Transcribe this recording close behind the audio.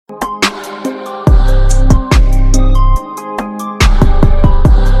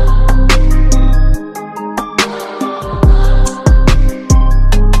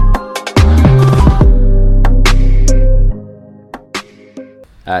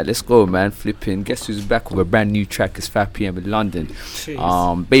Let's go, man. Flipping. Guess who's back with a brand new track? It's 5 p.m. in London.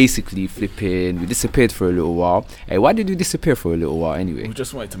 Jeez. Basically, flipping. We disappeared for a little while. Hey, why did we disappear for a little while anyway? We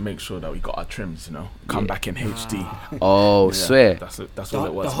just wanted to make sure that we got our trims, come back in HD. Oh, Yeah, swear. That's all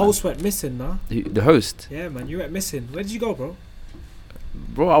it was. The host went missing, nah? The host. Yeah, man, you went missing. Where did you go, bro?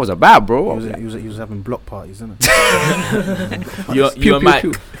 Bro, I was about, bro. He was having block parties, isn't it? You and Mike.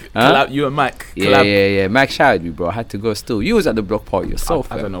 Huh? You and Mike. Yeah. Mike shouted me, bro. I had to go still. You was at the block party yourself.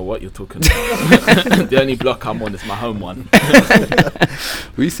 I don't know what you're talking about. The only block I'm on is my home one.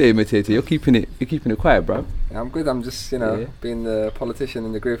 What you say, Matete? You're keeping it quiet, bro. I'm good. I'm just, Yeah. being the politician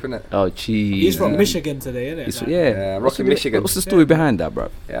in the group, innit? Oh, jeez. He's from Michigan today, innit? Yeah. Rocking Michigan. What's the story behind that, bro?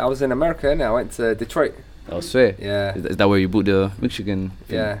 Yeah, I was in America, innit? I went to Detroit. Oh, swear. Yeah. Is that where you booked the Michigan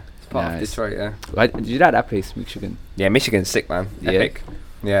thing? Yeah. It's part Nice. of Detroit, yeah. Why, did you like that place, Michigan? Yeah, Michigan's sick, man. Yeah. Epic.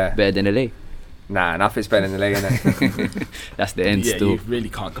 Yeah. Better than LA? Nah, nothing's better than LA, innit? That's the end Yeah, still. you really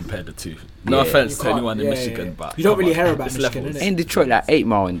can't compare the two. No Yeah. offense You to can't- anyone in yeah, Michigan, yeah. but You don't come really on, hear about it's Michigan, levels. innit? In Detroit, like 8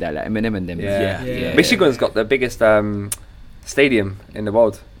 Mile and that, like Eminem and them. Yeah. Yeah. Michigan's got the biggest stadium in the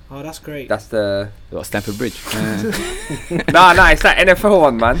world. Oh, that's great. That's the... What, Stamford Bridge? Nah, it's that NFL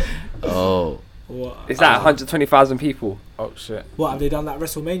one, man. Oh. What, It's that 120,000 people. Oh shit. what, have they done like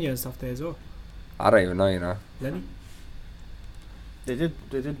WrestleMania and stuff there as well? I don't even know, Lenny? They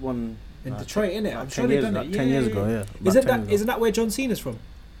did one In Detroit, innit? I'm sure 10 they've years, done like it. 10 years ago, yeah. About 10 years ago. Isn't that where John Cena's from?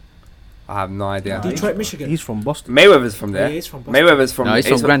 I have no idea. Nah, Detroit, Michigan. He's from Boston. Mayweather's from there. Yeah, he's from Boston. Mayweather's from... No, he's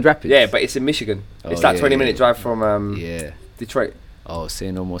from it's Grand Rapids. Yeah, but it's in Michigan. Oh, It's that yeah, 20-minute yeah. drive from Yeah. Detroit. Oh,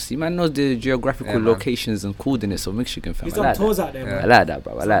 say no more. See, man knows the geographical Yeah, man. locations and coordinates of Michigan, fam. He's I done like tours that. out there, Yeah. I man. like that,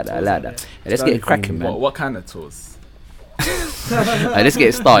 bro. I He's like done that. I tours like out that. there. Hey, let's get it cracking, man. What kind of tours? Let's get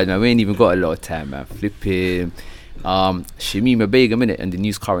it started, man. We ain't even got a lot of time, man. Flipping. Shamima Begum, innit, and the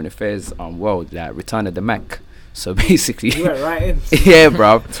news current affairs world, like Return of the Mac. So basically, You went right in. yeah,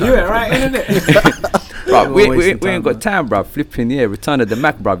 bro. You went right in, innit? Bro, We're we wasting ain't time, got time, bro. Flipping, yeah. Return of the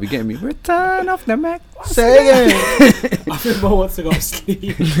Mac, bro. You getting me? Return of the Mac. Say again. I think Mo wants to go to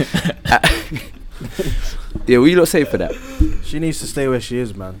sleep. Yeah, what you lot say for that? She needs to stay where she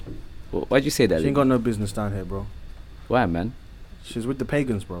is, man. Why'd you say that? She ain't got no business down here, bro. Why, man? She's with the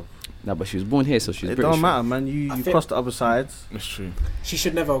pagans, bro. No, but she was born here, so she's It British. don't matter, man. I You think- cross the other sides. It's true. She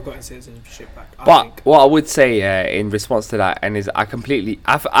should never have gotten citizenship back. I But think. what I would say in response to that, and is I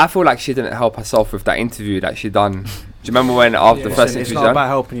feel like she didn't help herself with that interview that she done. Do you remember when after Yeah. the first Listen, it's interview not done? about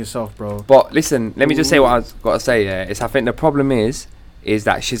helping yourself, bro. But listen, let me just say what I've got to say. Is I think the problem is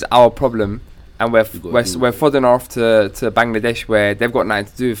that she's our problem, and we're fodding her off to Bangladesh where they've got nothing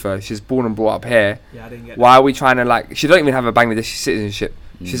to do with her. She's born and brought up here. Yeah, I didn't get Why are we trying to like? She don't even have a Bangladeshi citizenship.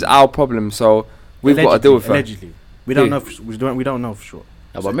 She's our problem, so we've got to deal with her. Allegedly, we don't Who? know. We don't know for sure.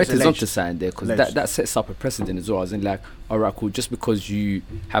 No, but It's Meta's alleged. onto something there because Alleged. that sets up a precedent as well. As in, like, alright, cool. Just because you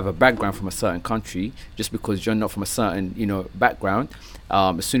have a background from a certain country, just because you're not from a certain, background,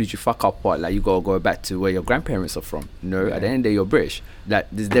 as soon as you fuck up, you gotta go back to where your grandparents are from. At the end of the day, you're British. Like,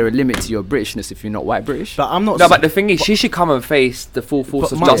 is there a limit to your Britishness if you're not white British? But I'm not. No, but the thing is, she should come and face the full force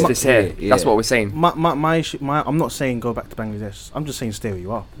But of my- justice here. yeah. That's what we're saying. my issue. I'm not saying go back to Bangladesh. I'm just saying stay where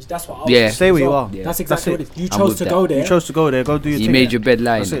you are. That's what I was Yeah. thinking Stay where as you well. are. Yeah. That's That's exactly it. what it is. You I'm chose with to that. go there. You chose to go there. Go do your You thing. made your bed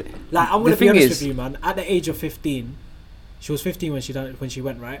lying. That's it. Like, I'm The gonna be thing honest is- with you, man. At the age of 15, she was 15 when she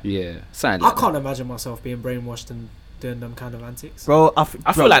went, right? Yeah, something I like can't imagine myself being brainwashed and doing them kind of antics. Bro, I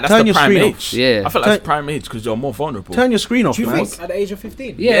feel like that's turn the your prime screen age. off. Yeah. I feel like that's prime age because you're more vulnerable. Turn your screen off, Do you man. think at the age of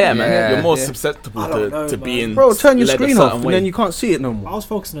 15? Yeah, man. Yeah. You're more Yeah. susceptible I don't know, to man. being. Bro, turn your led a screen certain off, and way. then you can't see it no I more. was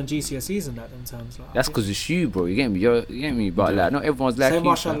focusing on GCSEs and that them times. Like, That's because it's you, bro. You get me? You get me? But like, not everyone's like say you.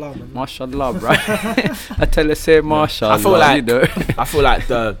 mashallah, fam. man. Mashallah, bro. I tell her say mashallah. I feel like you know? I feel like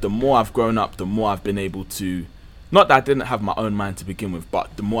the more I've grown up, the more I've been able to. Not that I didn't have my own mind to begin with,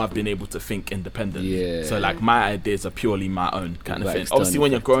 but the more I've been able to think independently. Yeah. So like my ideas are purely my own kind of Like thing. external Obviously,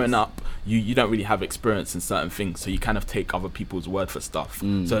 when you're factors. growing up, you don't really have experience in certain things, so you kind of take other people's word for stuff.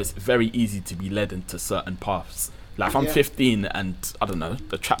 So it's very easy to be led into certain paths. Like if I'm 15 and I don't know,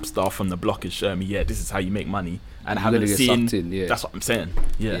 the trap star from the block is showing me, yeah, this is how you make money, and I You're gonna haven't get seen. sucked in, yeah. That's what I'm saying.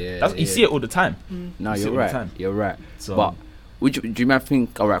 Yeah, Yeah, that's, you yeah. see it all the time. No, You see you're it all the right. time. You're right. So, But do you man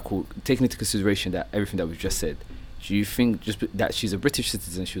think? All right, cool. Taking into consideration that everything that we've just said, do you think that she's a British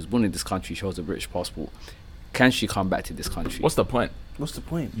citizen? She was born in this country. She holds a British passport. Can she come back to this country? what's the point? What's the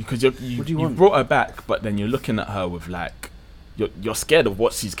point? Because What do you you want? brought her back, but then you're looking at her with like, you're scared of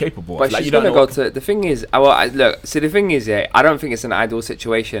what she's capable But of. Like, she's you don't gonna know go to. The thing is, look. See, the thing is, I don't think it's an ideal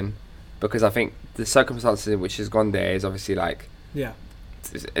situation because I think the circumstances in which she's gone there is obviously like Yeah.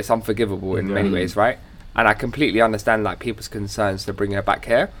 it's unforgivable in Yeah. many ways, right? And I completely understand like people's concerns to bring her back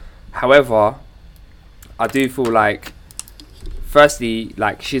here. However, I do feel like firstly,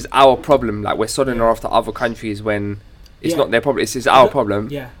 like, she's our problem. Like, we're sodding her off to other countries when it's not their problem. It's our problem.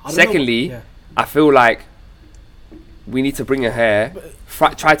 Yeah. Secondly, I feel like we need to bring her here.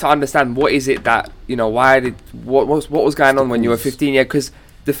 Try to understand what is it that, you know, what was going on when you were 15. Yeah, because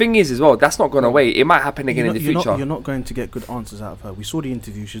the thing is as well, that's not gone away. It might happen again in the future. You're not going to get good answers out of her. We saw the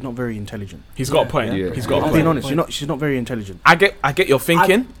interview. She's not very intelligent. He's got a point. Yeah. He's got a I'm point. being honest. She's not very intelligent. I get your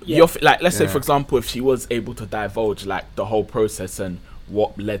thinking. Like, let's say, Yeah. for example, if she was able to divulge like the whole process and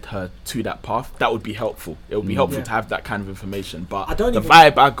what led her to that path, that would be helpful. It would be helpful to have that kind of information. But I don't the even-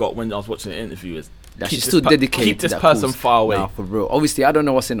 vibe I got when I was watching the interview is That keep she's this still dedicated. keep to this that person cause. far away. Nah, for real. Obviously, I don't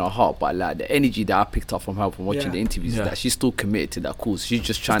know what's in her heart, but like the energy that I picked up from her from watching Yeah. the interviews Yeah. is that she's still committed to that cause. She's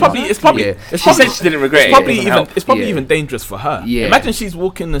just trying It's probably Yeah. She said she didn't regret It's probably it. even it's probably Yeah. even dangerous for her. Yeah. Imagine she's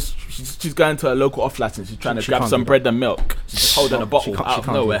walking she's going to a local off license. She's trying to She grab can't some do that. bread and milk. She's just holding a bottle can't- out she of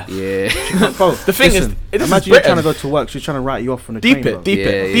can't do nowhere. Yeah. Bro, The thing is, this is imagine you're trying to Britain. go to work. She's trying to write you off on the Deep train. it, bro. deep Yeah,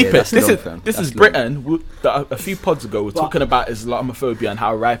 it, yeah, deep it. that's This long, is fam. this That's is long. Britain. A few pods ago, we're talking about Islamophobia and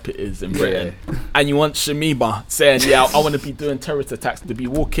how ripe it is in Britain. And you want Shamima saying, "Yeah, I want to be doing terrorist attacks to be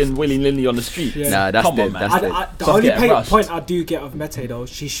walking willy nilly on the street." Yeah. Nah, that's Come dead. on, man. That's dead. The Stop only getting rushed. point I do get of Mete though,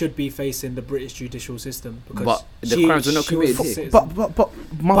 she should be facing the British judicial system because But the crimes were not she was committed a here. citizen.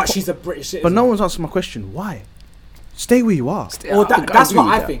 But she's a British citizen. But no one's answered my question. Why? Stay where you are. Well, that's what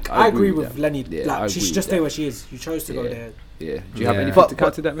I that. think. I agree with that. Lenny. Yeah, I Like, she agree should just with stay that. where she is. You chose to go Yeah. there. Yeah. Do you have Yeah. anything But- to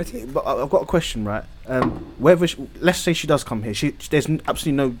counter that, Matty? But I've got a question, right? Whether let's say she does come here, there's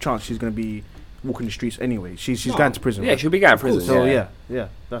absolutely no chance she's going to be walking the streets anyway. She's No. going to prison. Yeah, right? she'll be going to prison. So yeah. yeah,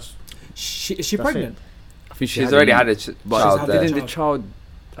 that's Is she That's pregnant? I think She's already had a But child had there. didn't the child.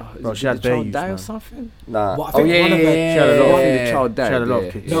 child? Bro, she had did the child babies, die or man. something? Nah. Well, I Oh think yeah, one of yeah, her- yeah. She had a lot I of think kids. the child died. She had a lot of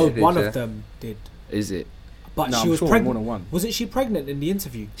yeah. kids. No, did, one yeah. of them did. Is it? But No, she I'm was sure pregnant. more than one. Wasn't she pregnant in the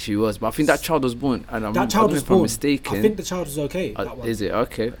interview? She was, but I think that child was born. And That child was if I'm born. mistaken. I think the child was okay. That one. Is it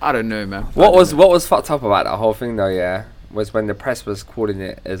okay? I don't know, man. What was fucked up about that whole thing though? Yeah, was when the press was calling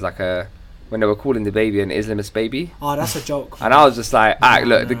it as like when they were calling the baby an Islamist baby. Oh, that's a joke. And I was just like, alright,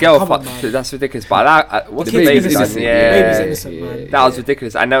 look, the Nah, girl come on, fucked. man. That's ridiculous. But what The the kid's baby innocent. done, The yeah, baby's innocent, man. that was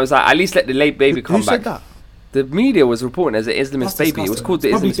ridiculous. And I was like, at least let the late baby come Who back. said that? The media was reporting as an Islamist That's baby. It was disgusting. called the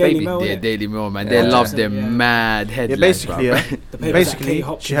It's probably Islamist Daily baby. Mail. Yeah, innit? Daily Mail, man. Yeah. They love them Yeah. mad Yeah, headlines, basically, bro. yeah. The papers that Basically, Kate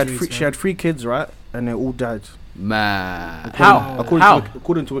Hopkins she had reads, she had 3 kids, right? And they all died. Mad. How?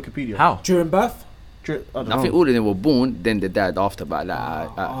 According to Wikipedia. How? during birth. I don't I think know. all of them were born, then they died after, but like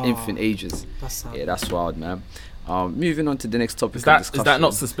Oh. infant ages. That's sad. Yeah, that's wild, man. Moving on to the next topic. Is of that discussion.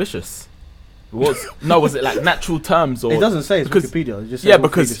 not suspicious? Was it like natural terms or? It doesn't say it's because- Wikipedia. It just says Yeah, all 3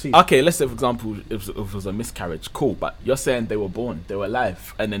 because deceased. okay, let's say for example, if it was a miscarriage, cool. But you're saying they were born, they were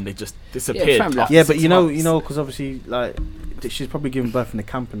alive, and then they just disappeared. fam, like- after Yeah, but 6 you months. know, because obviously, like, she's probably giving birth in the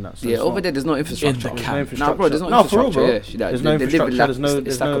camp and that. So Yeah, it's over not- there, there's no infrastructure. the There's camp. no Nah, bro, there's no No, for real, infrastructure. bro. Yeah, she died. There's no They live in infrastructure, like, there's no- it's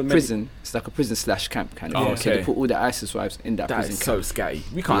there's like no a medi- prison. It's like a prison/camp kind of Oh, thing. So they okay. put all the ISIS wives in that That prison is camp. so scatty.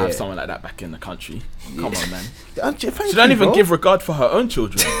 We can't have Yeah. someone like that back in the country. Come on, man. Thank She don't you, even bro. give regard for her own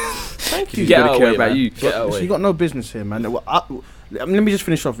children. Thank you. She's Get gonna her care away, about man. you. Get her So away. you got no business here, man. Let me just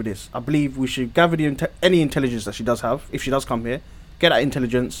finish off with this. I believe we should gather any intelligence that she does have, if she does come here, get that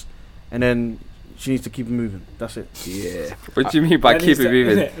intelligence, and then she needs to keep it moving. That's it. Yeah. What do you mean by keep it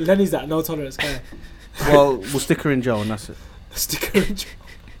moving? Lenny's that no tolerance guy. Well, we'll stick her in jail, and that's it. Sticker in jail.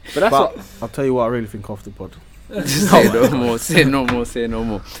 But that's But what. I'll tell you what I really think off the pod. Say no more. Say no more. Say no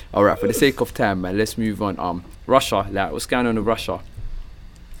more. All right. For the sake of time, man, let's move on. Russia. Like, what's going on in Russia?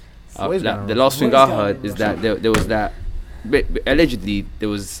 What is going on The in last thing What I is going on heard in is that there was that. But allegedly, there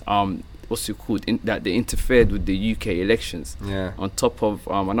was what's it called? That they interfered with the UK elections. Yeah. On top of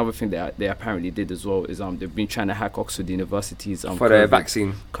another thing that they apparently did as well is they've been trying to hack Oxford University's For the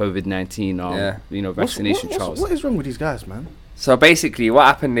vaccine. COVID-19 Yeah. vaccination trials. What is wrong with these guys, man? So basically, what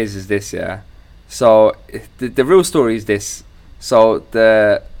happened is this, yeah. So the real story is this. So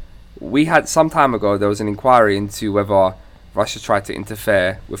we had some time ago there was an inquiry into whether Russia tried to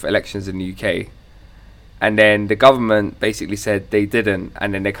interfere with elections in the UK, and then the government basically said they didn't,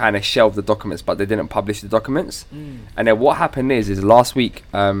 and then they kind of shelved the documents, but they didn't publish the documents. And then what happened is last week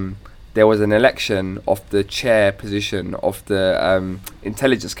there was an election of the chair position of the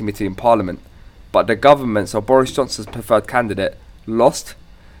Intelligence Committee in Parliament, but the government, so Boris Johnson's preferred candidate, lost,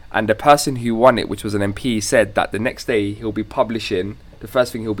 and the person who won it, which was an MP, said that the next day he'll be publishing, the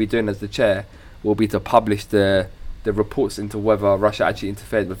first thing he'll be doing as the chair will be to publish the reports into whether Russia actually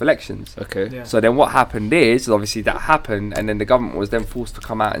interfered with elections. Okay. Yeah. So then what happened is, obviously that happened, and then the government was then forced to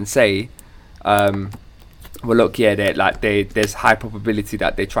come out and say, well look, yeah, there's high probability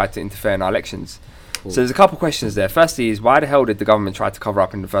that they tried to interfere in our elections. Cool. So there's a couple questions there. Firstly is, why the hell did the government try to cover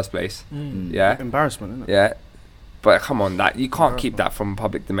up in the first place? Yeah? Embarrassment, isn't it? Yeah. But come on, that you can't keep that from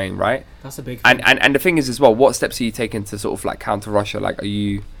public domain, right? That's a big thing. And the thing is as well, what steps are you taking to sort of like counter Russia? Like, are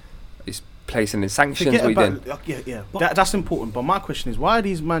you placing in sanctions? Forget What are you about, doing? yeah. That's important. But my question is, why are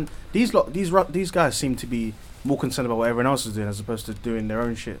these guys seem to be more concerned about what everyone else is doing as opposed to doing their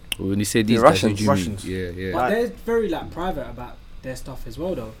own shit? Well, when you say these Russians. guys, who do you mean? Russians. Yeah. But they're very like private about their stuff as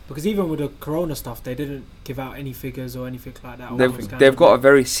well, though. Because even with the Corona stuff, they didn't give out any figures or anything like that. They've got a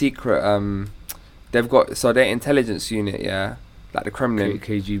very secret. So their intelligence unit, like the Kremlin,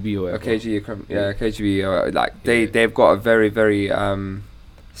 KGB or whatever. KGB, they've got a very very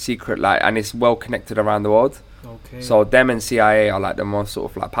secret, like, and it's well connected around the world. Okay. So them and CIA are like the most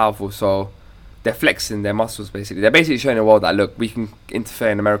sort of like powerful. So they're flexing their muscles basically. They're basically showing the world that look, we can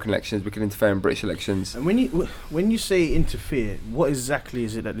interfere in American elections, we can interfere in British elections. And when you say interfere, what exactly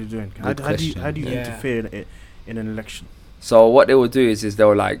is it that they're doing? How do you interfere in an election? So what they will do is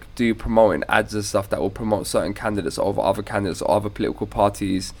they'll like do promoting ads and stuff that will promote certain candidates over other candidates or other political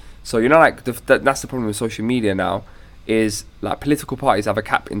parties. So you know, like that's the problem with social media now, is like political parties have a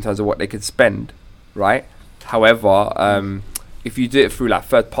cap in terms of what they can spend, right? However, if you do it through like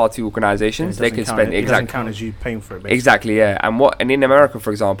third party organizations, they can spend it doesn't count as you paying for it. Basically. Exactly, yeah. And in America, for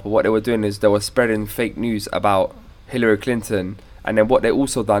example, what they were doing is they were spreading fake news about Hillary Clinton, and then what they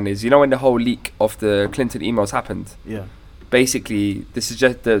also done is, you know, when the whole leak of the Clinton emails happened, basically this is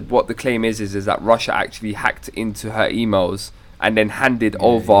just what the claim is that Russia actually hacked into her emails and then handed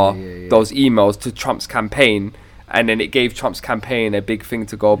over those emails to Trump's campaign, and then it gave Trump's campaign a big thing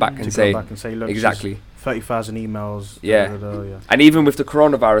to go back and say, look, exactly, 30,000 emails. Yeah. And even with the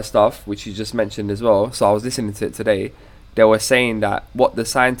coronavirus stuff, which you just mentioned as well, so I was listening to it today, they were saying that what the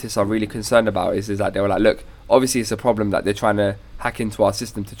scientists are really concerned about is that they were like, look, obviously it's a problem that they're trying to hack into our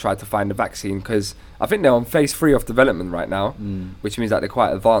system to try to find a vaccine, because I think they're on phase 3 of development right now, which means that they're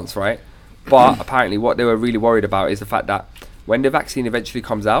quite advanced, right? But apparently what they were really worried about is the fact that when the vaccine eventually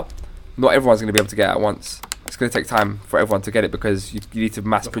comes out, not everyone's going to be able to get it at once. It's going to take time for everyone to get it because you need to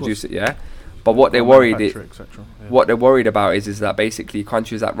mass produce it, But what they're worried about is that basically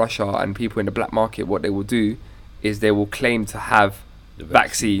countries like Russia and people in the black market, what they will do is they will claim to have the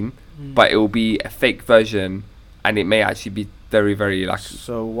vaccine, but it will be a fake version, and it may actually be very, very like.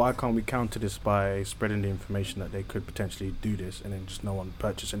 So why can't we counter this by spreading the information that they could potentially do this, and then just no one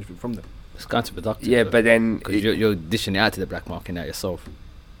purchase anything from them? It's counterproductive. Yeah, but then because you're dishing it out to the black market now yourself.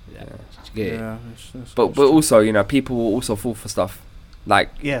 But also, you know, people will also fall for stuff.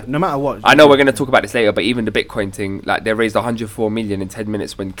 Like, no matter what. I know we're going to talk about this later, but even the Bitcoin thing, like they raised 104 million in 10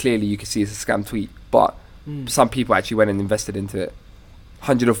 minutes when clearly you can see it's a scam tweet, but some people actually went and invested into it.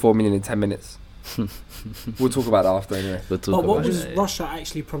 104 million in 10 minutes. We'll talk about that after anyway. But what was Russia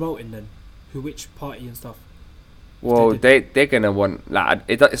actually promoting then? Which party and stuff? Well, they're going to want, like,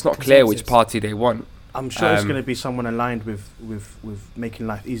 it's not clear which party they want. I'm sure it's going to be someone aligned with making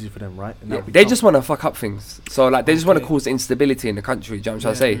life easy for them, right? And they just want to fuck up things. So, like, they just want to cause instability in the country. Do you know what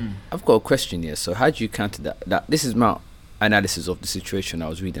I'm trying to say? I've got a question here. So, how do you counter that? This is my analysis of the situation I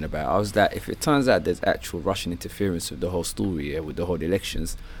was reading about. I was that if it turns out there's actual Russian interference with the whole story, with the whole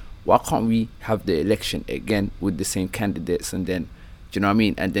elections, why can't we have the election again with the same candidates, and then, do you know what I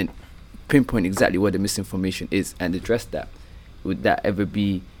mean? And then pinpoint exactly where the misinformation is and address that. Would that ever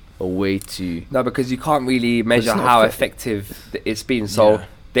be a way to? No, because you can't really measure how effective it's been. So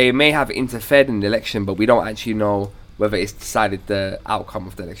they may have interfered in the election, but we don't actually know whether it's decided the outcome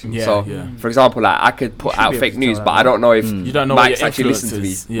of the election. For example, like, I could put out fake news, but I don't know if you don't know Mike's what actually listened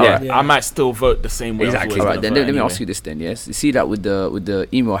to me. I might still vote the same way. Exactly. All right, then let me ask you this then. Yes, you see that with the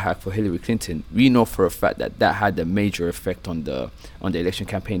email hack for Hillary Clinton, we know for a fact that had a major effect on the election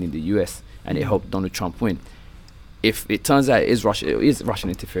campaign in the US, and it helped Donald Trump win. If it turns out it is Russian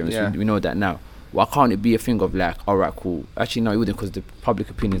interference, we know that now. Why can't it be a thing of like, all right, cool? Actually, no, it wouldn't, because the public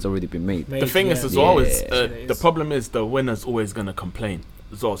opinion's already been made. The thing is as well is the problem is the winner's always going to complain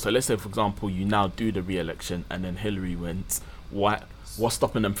as well. So let's say, for example, you now do the re-election and then Hillary wins. What's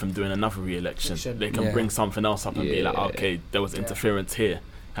stopping them from doing another re-election? They can bring something else up and be like, okay, there was interference here.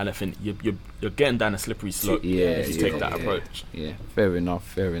 And I think you're getting down a slippery slope if you take that approach. Yeah, fair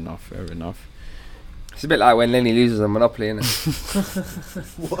enough. It's a bit like when Lenny loses a Monopoly, isn't it?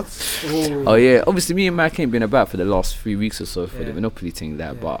 What? Oh yeah, obviously me and Mike ain't been about for the last 3 weeks or so for the Monopoly thing,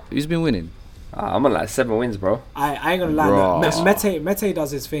 but who's been winning? I'm on like 7 wins, bro. I ain't gonna lie. Mete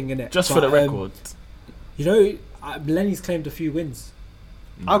does his thing, innit? Just for the record. You know, Lenny's claimed a few wins.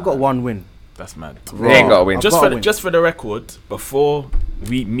 I've got 1 win. That's mad. They ain't got a win. Just for the record, before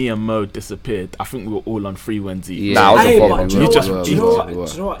me and Mo disappeared, I think we were all on 3 wins each. Nah, I was on 4. Do you know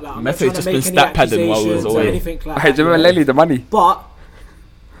what? Like, Mete just been stat padding while we was away. Do you remember Lenny the money? But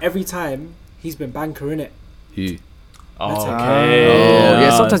every time he's been banker in it. Who? Let's say. Oh,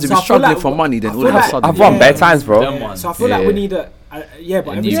 yeah. Sometimes So you'll I be feel struggling like- for money, then I all feel of a like- sudden. I've won Yeah. bare times, bro. Them ones. So I feel like Yeah. we need a but A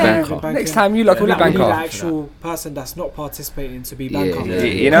every new time banker. we've been Next banking, time you I lot feel can be like we need an banker. actual person that's not participating to be Yeah, banker. yeah,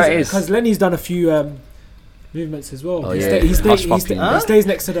 You know it is. Because Lenny's done a few movements as well. Oh, he, yeah. sta- he, sta- Hush he, puppy. sta- he stays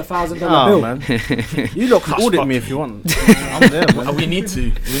next to the $1,000 Oh, bill. man. You lot can Hush audit puppy. me if you want. I'm there, man. We need to.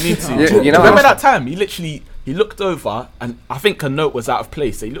 We need to. Yeah, you know Remember what? that time? He looked over and I think a note was out of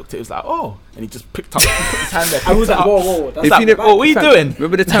place. So he looked at it, was like, oh, and he just picked up, put his hand there. I was picked like, it up. whoa, that's If like you never, oh, what are you fam, doing?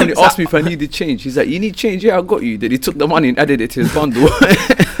 Remember the time they asked me if I needed change? He's like, "You need change? Yeah, I got you." Then he took the money and added it to his bundle.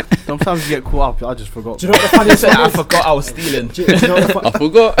 Sometimes you get caught up. I just forgot. Do you know what the I funniest said, thing I is? forgot I was stealing. Do you know what the I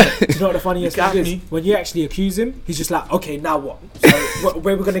forgot. Do you know what the funniest You got thing me. is? When you actually accuse him, he's just like, okay, now what? So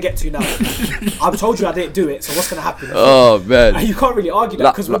where we're gonna get to now? I've told you I didn't do it, so what's gonna happen? Oh And man. you can't really argue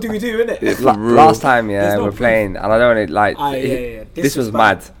that because what do we do, innit? Yeah, for real. Last time, yeah, There's no we're proof. playing, and I don't want to like. Yeah. This was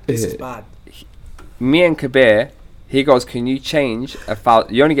mad. This is bad. Me and Kabir, he goes, "Can you change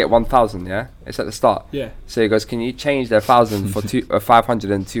 1,000? You only get 1,000, yeah. It's at the start." Yeah. So he goes, "Can you change the 1,000 for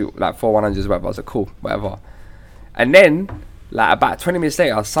 500 and two, like 4 100s, whatever?" I was like, "Cool, whatever." And then, like about 20 minutes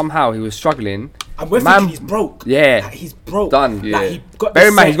later, somehow he was struggling. And we're Man- thinking he's broke. Yeah, Like, he's broke. done. Yeah. Like, he got Bear this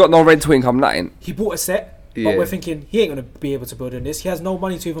in mind, set. he's got no rental income, nothing. He bought a set, Yeah. but we're thinking he ain't gonna be able to build on this. He has no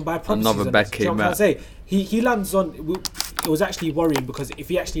money to even buy properties. Another on bad this. Do you know came what I'm out. trying to say? He lands on. It was actually worrying because if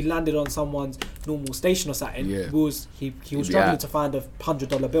he actually landed on someone's normal station or something, Yeah. he was He'd be struggling out. to find a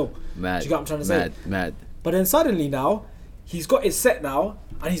 $100 bill. Mad. Do you get what I'm trying to say? Mad. But then suddenly now, he's got his set now,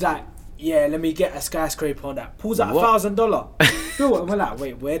 and he's like, yeah, let me get a skyscraper on that. Pulls out What? $1,000 bill, and we're like,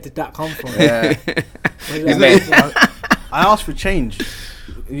 wait, where did that come from? Yeah. Where did He's that come from? I asked for change.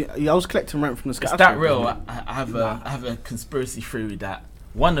 I was collecting rent from the Is sky. that real? I have a conspiracy theory that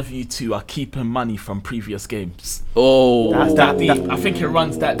one of you two are keeping money from previous games. Oh. That's that deep. I think it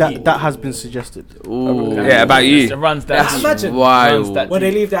runs that deep. That has been suggested. Ooh. Yeah, about you. It runs that That's deep. Imagine. wild. Runs that When they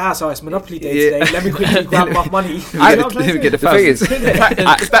deep. leave the house, oh, it's Monopoly day Yeah. today. Let me quickly grab my money. You know Let what I'm trying me to get the The thing thousands. is, In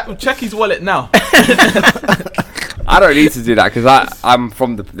fact, is that, check his wallet now. I don't need to do that because I'm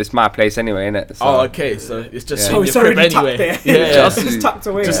from this my place anyway, innit? So. Oh, okay. So it's just Yeah. in Oh, it's your crib already tucked anyway. there. Yeah, Just- It's tucked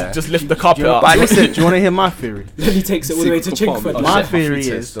away. just lift the carpet up. But listen, Do you want to hear my theory? Then he takes it all the way to Secret Chingford. apartment. My shit, theory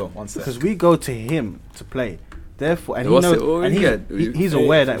feet is still. One sec. because we go to him to play, therefore, and he What's knows, it all and again? he's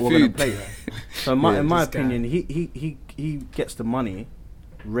aware that we're going to Food. play. So in Yeah, my this guy. opinion, he gets the money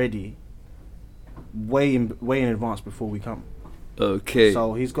ready way in advance before we come. Okay.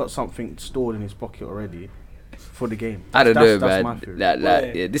 So he's got something stored in his pocket already for the game. I don't know, That's my man. theory.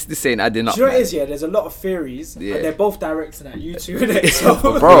 Yeah. This ain't adding up. Do you know what man. it is? Yeah, there's a lot of theories, Yeah. and they're both directing at you two, innit? So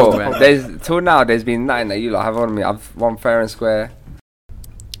bro, Man. there's till now there's been nothing that you lot have on me. I've won fair and square.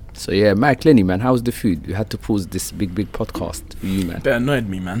 So yeah, Mike Lenny, man, how's the food? You had to pause this big podcast for you, man. They annoyed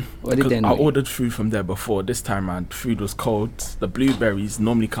me, man. What did they Because I annoy you? ordered food from there before. This time around, food was cold. The blueberries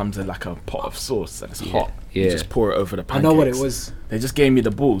normally comes in like a pot of sauce and it's Yeah, hot. You yeah. just pour it over the I pancakes. know what it was. They just gave me the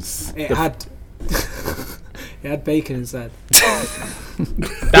balls. It The- had it had bacon inside.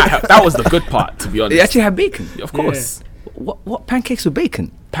 that was the good part, to be honest. They actually have bacon. Of course. What pancakes with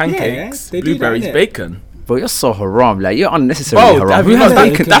bacon? Pancakes, they do that, blueberries, innit? bacon. Bro, you're so haram. Like you're unnecessarily Bro, haram. have Who you has not-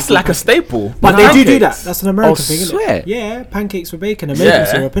 bacon? that's like a staple. But they do Pancakes. that. That's an American thing, isn't swear. it? Yeah, pancakes with bacon and maple Yeah.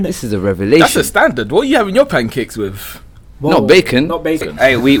 syrup, innit? This is a revelation. That's a standard. What are you having your pancakes with? Whoa, not bacon. Not bacon.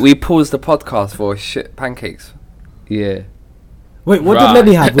 Hey, we paused the podcast for shit pancakes. Yeah. Wait, what Right. did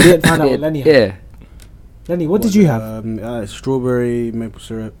Lenny have? We didn't find out what Lenny had. Yeah. Lenny, what did you have? Strawberry, maple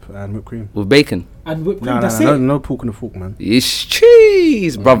syrup, and whipped cream. With bacon. And whipped cream, No, that's no, it. no pork on the fork, man. It's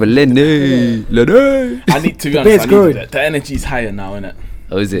cheese, brother Lenny. Lenny. I need to be The honest. beard's I growing. needed it. The energy's higher now, innit?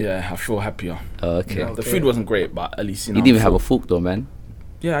 Oh, is it? Yeah, I feel happier. Oh, okay. Yeah, the food wasn't great, but at least you know. You didn't even I'm have a full. fork though, man.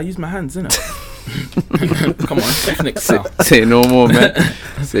 Yeah, I use my hands, innit? Come on, ethnic Say, style. say no more, man.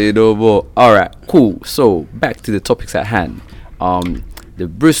 Say no more. All right, cool. So back to the topics at hand. The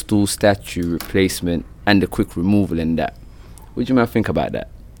Bristol statue replacement and the quick removal in that. What do you man think about that?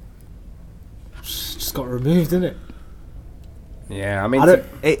 Just got removed, didn't it? Yeah, I mean, I don't.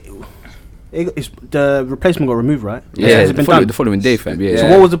 It's the replacement got removed, right? Yeah, Has it been done? the following day, fam. Yeah. So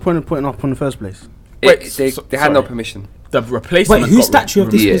Yeah. what was the point of putting it up in the first place? Wait, they had no sorry. permission. The replacement. Wait, whose got statue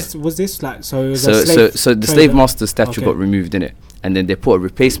of this removed. was this? Like, so it was So, a slave so the trader? slave master statue Okay. got removed in it, and then they put a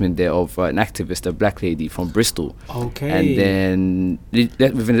replacement there of an activist, a black lady from Bristol. Okay. And then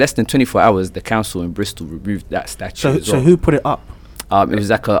within less than 24 hours, the council in Bristol removed that statue. So as so well. who put it up? It was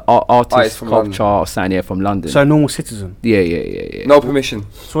like a artist from sculpture or something, yeah, from London. So a normal citizen. yeah. No permission.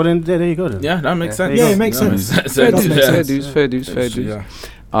 So then there you go then. Yeah, that makes Yeah. sense. Yeah, it makes sense. Fair It does dues, make yeah. sense. Fair dues. Yeah.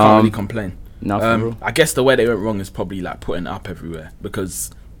 Can't really complain. Now for real. I guess the way they went wrong is probably like putting it up everywhere because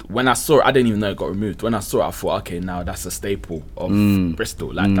when I saw it, I didn't even know it got removed. When I saw it, I thought, okay, now that's a staple of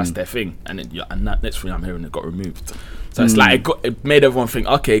Bristol. Like, that's their thing. And that next thing I'm hearing, it got removed. So it's like, it made everyone think,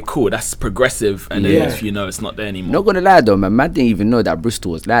 okay, cool, that's progressive. And then if you know, it's not there anymore. Not gonna lie though, man didn't even know that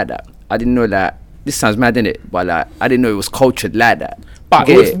Bristol was like that. I didn't know that. This sounds mad, innit? But like, I didn't know it was cultured like that. But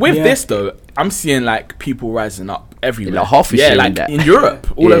with this though, I'm seeing like people rising up everywhere. Like Hertfordshire like that. in Europe,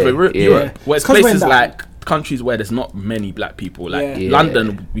 all over Europe. Where it's 'cause when places that- like countries where there's not many black people. Like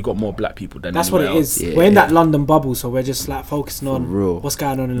London, we got more black people than That's what anywhere it is. Yeah. We're in that London bubble, so we're just like focusing on real. what's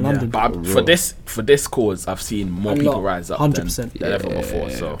going on in Yeah, London. but for this cause, I've seen more A people lot, rise up 100%. than ever before.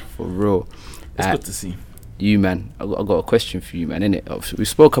 So for real. it's good to see. You, man, I got a question for you, man, innit? Obviously, we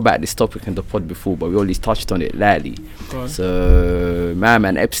spoke about this topic in the pod before, but we only touched on it lightly. Go on. So, my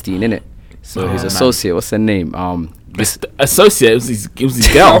man Epstein, innit? So his man. associate, what's her name? This associate, it was his girl, it was his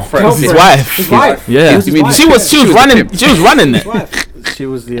Girlfriend. wife. His wife. Yeah, His wife. she was running it. Wife. She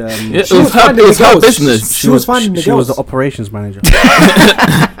was the It was was her finding the girls. business. She was finding the she was girls. the operations manager.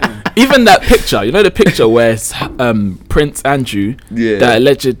 Even that picture, you know the picture where it's, Prince Andrew, Yeah. the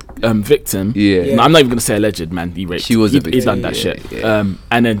alleged victim. Yeah. No, I'm not even gonna say alleged, man. He raped. She was a He victim, done that yeah, shit. yeah.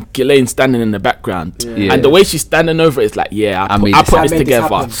 And then Ghislaine standing in the background, Yeah. and the way she's standing over it is like, yeah, I made put this this happen. together.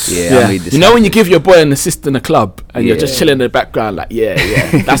 Yeah, I made this You know when happen. you give your boy an assist in a club and you're just Yeah. chilling in the background, like, yeah,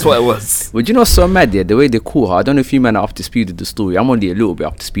 that's what it was. But you know what's so mad, yeah? The way they call her, I don't know if you man are up to speed with the story. I'm only a little bit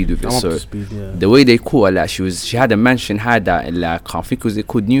up to speed with it. I'm up So to speed, yeah. the way they call her, like she had a mansion hideout in like, I think it was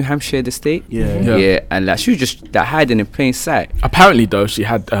called New Hampshire, the state. Yeah. Yeah. And like she was just like hiding in plain sight. Apparently, though, she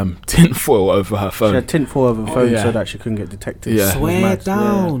had tin foil over her She phone. had tinfoil over the phone yeah. so that she couldn't get detected. Yeah. It was Swear mad,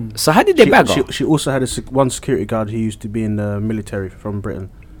 down. So how did they bag her? She also had one security guard who used to be in the military from Britain.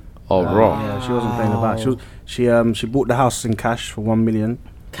 Oh, wrong. Yeah, she wasn't playing about. She bought the house in cash for 1 million.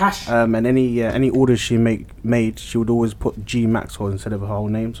 Cash. And any orders she made, she would always put G Maxwell instead of her whole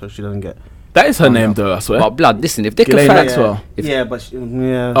name, so she doesn't get. That is her Oh, name, no. though, I swear. But blood, listen, if they can Ghislaine find Maxwell. If- yeah, but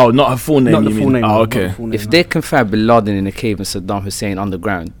yeah. Oh, not her full name. not the you full mean? name. Oh, not okay. the full name, if no. they can find Bin Laden in a cave and Saddam Hussein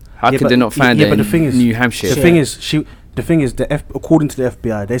underground, how Yeah, could but- they not find yeah, her but in the thing is- New Hampshire? The thing is, according to the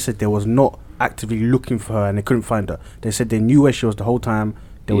FBI, they said they was not actively looking for her and they couldn't find her. They said they knew where she was the whole time.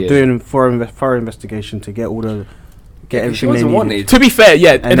 They were Yeah. doing thorough investigation to get She everything they wasn't needed. wanted. To be fair,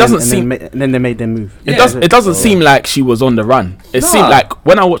 yeah, And it doesn't seem. and then they made them move. It doesn't seem like she was on the run. It Nah. seemed like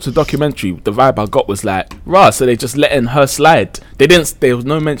when I watched the documentary, the vibe I got was like, rah, so they just letting her slide. There was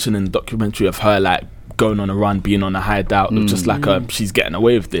no mention in the documentary of her like going on a run, being on a hideout. It was just like she's getting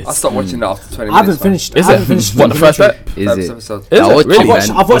away with this. I stopped watching that after 20 minutes. I haven't finished. Is I haven't it? finished What, the first documentary. step? Is First it? episode. Is I it watched really? it, man.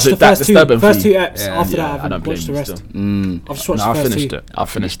 I've watched Was the it that first two. disturbing for First you? two eps. Yeah. After Yeah, that, I I don't haven't watched the blame you rest. still. I've just watched No, the I first finished two. it. I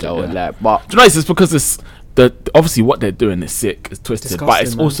finished that one. Yeah. Like, but Do you know it's because it's obviously what they're doing is sick, it's twisted, but Disgusting,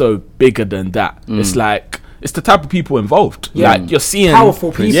 it's man. also bigger than that. It's like it's the type of people involved. Yeah. Like you're seeing Powerful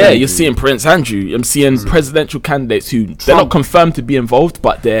people. Yeah, you're seeing Prince Andrew. I'm seeing presidential candidates who they're not confirmed to be involved,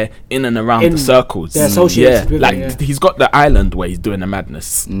 but they're in and around the circles. they're associated yeah, with it, like yeah. he's got the island where he's doing the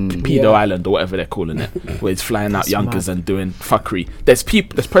madness, pedo Yeah. island or whatever they're calling it, where he's flying out That's youngers mad. and doing fuckery. There's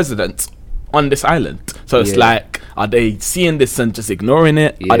presidents on this island, so it's Yeah. like, are they seeing this and just ignoring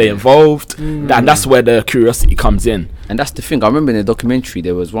it? Are they Yeah. involved? And that's where the curiosity comes in. And that's the thing. I remember in the documentary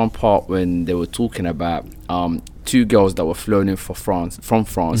there was one part when they were talking about two girls that were flown in from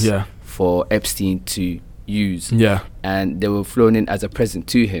France Yeah. for Epstein to use. Yeah. And they were flown in as a present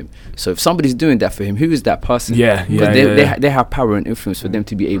to him. So if somebody's doing that for him, who is that person? Yeah, Because yeah, they, yeah, they, yeah. ha- they have power and influence for them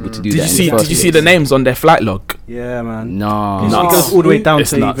to be able to do Did that. you see? in the Did you first see the place. names on their flight log? Yeah, man. No. It Nuts. goes all the way down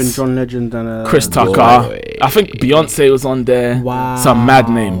It's to nuts. even John Legend and Chris Tucker. boy. I think Beyonce was on there. Wow. Some mad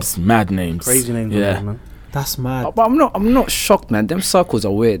names. Mad names. crazy names. on Yeah. there, man. That's mad. But I'm not shocked, man. Them circles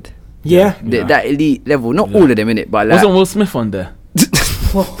are weird. Yeah. Yeah. That elite level, not all of them in it, but like Wasn't Will Smith on there?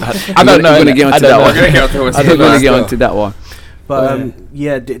 I We're don't know. gonna get I onto don't that know. one. We're gonna get onto it. I think we're gonna get onto that one. But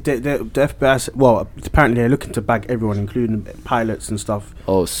yeah, the FBI. Well, apparently they're looking to bag everyone, including pilots and stuff.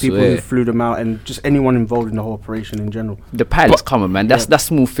 Oh, People who swear. flew them out, and just anyone involved in the whole operation in general. The pilot's But- coming, man. That's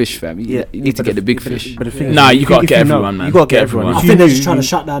small fish, fam. You need to but get the big but fish. But the thing Nah, is, you gotta if get know- everyone, man. You gotta get Get everyone. everyone. I If you think they're knew, just trying to you-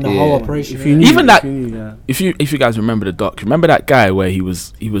 shut down the Yeah. whole operation. If you yeah. knew, Even that- if you knew, yeah. If you guys remember the doc, remember that guy where he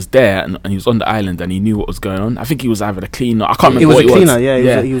was there and he was on the island and he knew what was going on. I think he was either the cleaner. I can't remember He was what a he cleaner, was.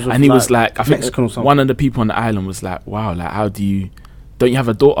 yeah, he was and he was like like, I think Mexican or something. one of the people on the island was like, "Wow, like how do you? Don't you have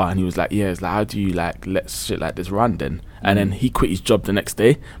a daughter?" And he was like, "Yeah." It's like, how do you like let shit like this run then? And then he quit his job the next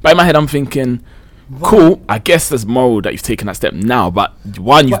day. But in my head, I'm thinking, cool. I guess there's moral that you've taken that step now. But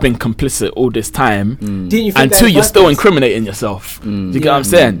one, you've been complicit all this time. Didn't you think And that two, in you're the still first place? incriminating yourself. Do you get what I'm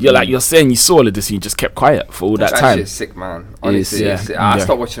saying? You're saying you saw all of this and you just kept quiet for all that That time. shit's sick, man. Honestly, yeah. it's sick. I Yeah.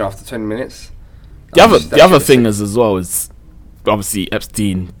 stopped watching after 20 minutes. The other That shit thing sick. is as well is obviously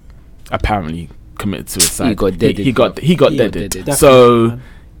Epstein apparently committed suicide. He got deaded. He got deaded. Definitely, So man.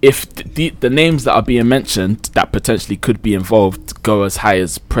 if the names that are being mentioned that potentially could be involved go as high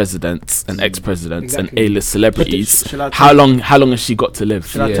as presidents and ex-presidents Exactly. and A-list celebrities, Shall I tell how you- long has she got to live?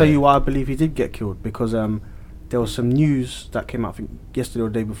 Should I Yeah. tell you why I believe he did get killed? Because there was some news that came out, I think, yesterday or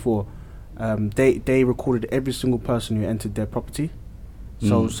the day before. They recorded every single person who entered their property,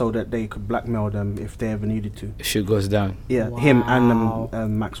 so that they could blackmail them if they ever needed to. Shit goes down. Yeah, him Wow.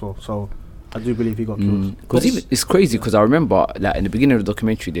 and Maxwell. So I do believe he got killed. Because even it's crazy because I remember like in the beginning of the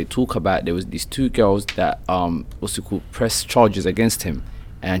documentary they talk about there was these two girls that what's it called, pressed charges against him,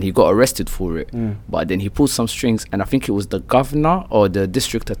 and he got arrested for it. But then he pulled some strings, and I think it was the governor or the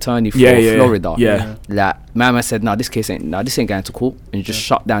district attorney for Florida. Yeah. Like Mama said, this case ain't this ain't going to court, and just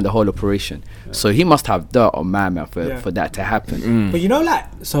shut down the whole operation. So he must have dirt on Mama for that to happen. But you know,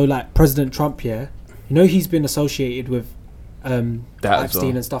 like President Trump, yeah, you know he's been associated with That as Epstein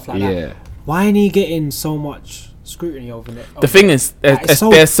well. and stuff like Yeah. that. Why ain't he getting so much scrutiny over it? The thing is, Like, it's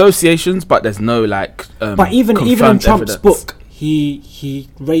so- they're associations, but there's no like. But even in confirmed Trump's evidence. book, he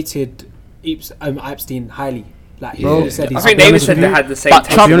rated Epstein highly. Like he Bro, really said I he's I think be they even honest said with they you, had the same but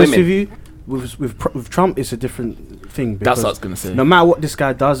taste To of be honest women. with you, with Trump, it's a different thing. That's Because what I was gonna say. no matter what this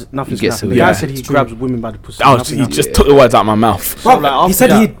guy does, nothing's He gonna gets happen. away The guy with said it. he It's true. grabs women by the pussy. Oh, nothing he happens. just took the words out of my mouth. Bro, like, he after said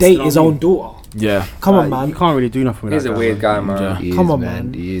that, he'd date you his know what I own mean? daughter. Yeah. Come on, Like, man. You can't really do nothing with He's that a guy, weird man. guy, man. Yeah. He Come is, on, man.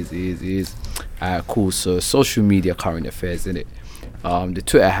 man. He is. Cool. So social media current affairs, innit? The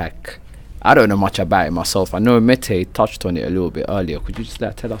Twitter hack. I don't know much about it myself. I know Mete touched on it a little bit earlier. Could you just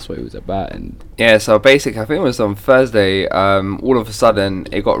tell us what it was about? And Yeah, so basically, I think it was on Thursday. All of a sudden,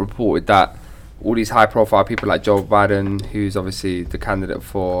 it got reported that all these high-profile people like Joe Biden, who's obviously the candidate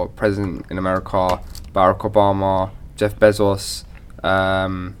for president in America, Barack Obama, Jeff Bezos,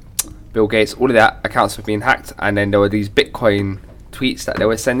 Bill Gates, all of that accounts were being hacked, and then there were these Bitcoin tweets that they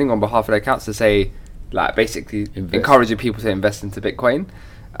were sending on behalf of their accounts to say, like, basically Invest. encouraging people to invest into Bitcoin.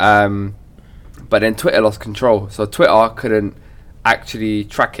 But then Twitter lost control, so Twitter couldn't actually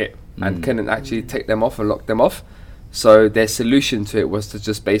track it and couldn't actually take them off and lock them off. So their solution to it was to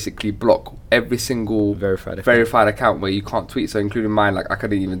just basically block every single Verified account. account where you can't tweet. So including mine, like I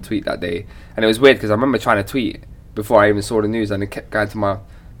couldn't even tweet that day, and it was weird because I remember trying to tweet before I even saw the news, and it kept going to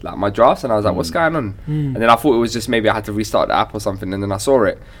my drafts, and I was like, "What's going on?" And then I thought it was just maybe I had to restart the app or something, and then I saw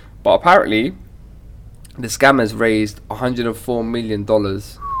it. But apparently, the scammers raised $104 million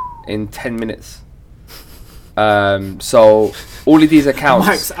in 10 minutes. So all of these accounts.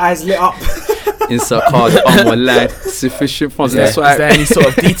 Mike's eyes lit up. insert card online, sufficient funds. Yeah. That's Is why there any sort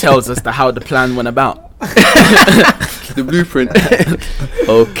of details as to how the plan went about? the blueprint.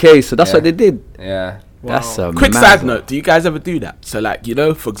 Okay, so that's Yeah. what they did. Yeah. That's a Quick mad side one. note: do you guys ever do that? So, like, you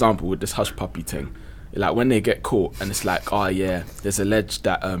know, for example, with this hush puppy thing, like when they get caught and it's like, oh yeah, there's alleged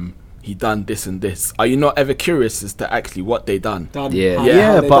that he done this and this. Are you not ever curious as to actually what they done? Done. Yeah. How-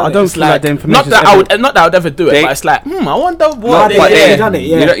 Yeah, how they but done I it. don't It's feel like the information. not that I would ever do it, They- but it's like, I wonder No, what they- but they they did. done it,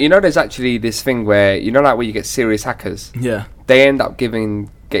 yeah. You know, there's actually this thing where where you get serious hackers, Yeah, they end up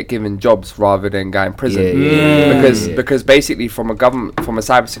get given jobs rather than going prison. Yeah. Because basically from a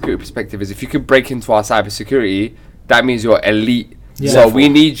cybersecurity perspective is if you could break into our cybersecurity, that means you're elite. Yeah. So we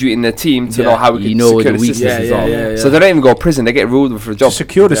need you in the team to Yeah. know how we You can know what secure the the systems. weaknesses Yeah, are. yeah, yeah. So they don't even go to prison; they get ruled for a To job.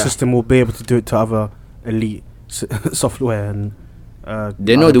 secure the Yeah. system, we'll be able to do it to other elite software and.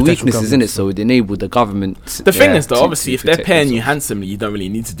 They know other the potential weaknesses in it, governments. so it enable the government. The thing Yeah, is, though, to- obviously, to if they're protect paying you themselves. handsomely, you don't really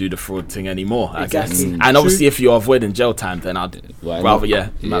need to do the fraud thing anymore, I guess. Exactly. And True. obviously, if you're avoiding jail time, then I'd Why rather, not?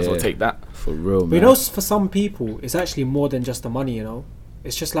 might as well Yeah. take that. For real, But man. you know, for some people, it's actually more than just the money. You know,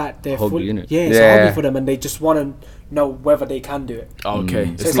 it's just like they're Hobby, full. innit? Yeah, it's a Yeah. hobby for them, and they just want to know whether they can do it.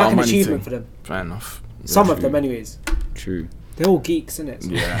 Okay, So it's like an achievement for them. Fair enough. Some of true. them, anyways. True. They're all geeks, innit?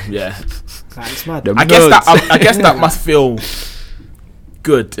 Yeah. Like, it's mad. The I guess nerds. I guess that must feel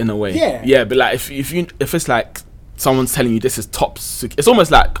good in a way. Yeah. But like if it's like someone's telling you this is top, it's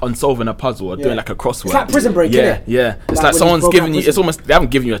almost like unsolving a puzzle or Yeah. doing like a crossword. It's like Prison Break, Yeah, innit? yeah. It's Like like when someone's you broke giving out you. It's prison. almost they haven't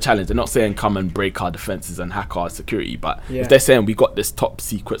given you a challenge. They're not saying come and break our defenses and hack our security, but Yeah. if they're saying we got this top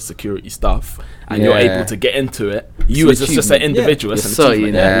secret security stuff and you're Yeah. able to get into it, you an as just an achievement. individual, it's Yes, an sir, achievement.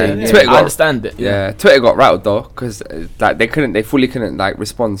 you know. Yeah. Yeah. Twitter I got understand it. Yeah, Twitter got rattled though because like they fully couldn't like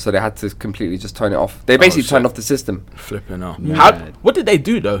respond, so they had to completely just turn it off. They basically shit. turned off the system. Flipping out. Mad. What did they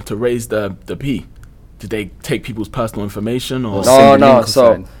do though to raise the P? Did they take people's personal information or? Or send No, a no. link or So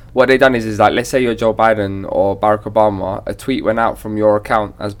something. what they done is like, let's say you're Joe Biden or Barack Obama, a tweet went out from your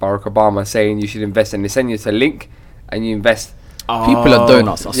account as Barack Obama saying you should invest, and they send you to a link, and you invest. People are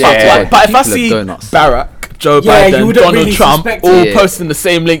donuts. I Yeah. swear to God, But if I people are see donuts. Barack Joe Yeah, you Biden, wouldn't Donald really Trump, suspect all it. posting the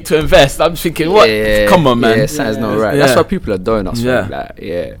same link to invest. I'm thinking, what? Yeah, Come on, man. Yeah, something's not right. Yeah. That's why people are donuts. Yeah. Yeah, like,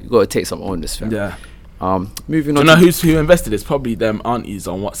 yeah, you gotta take some onus, fam. Yeah. Moving Do on. you know who invested? It's probably them aunties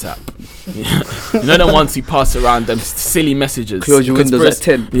on WhatsApp. You know them ones who pass around them silly messages. Close your windows at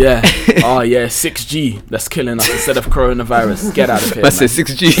 10. Yeah. Oh yeah, 6G. That's killing us instead of coronavirus. Get out of here. That's man. it,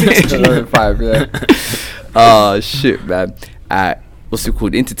 6G. 5, yeah. Oh shit, man. What's it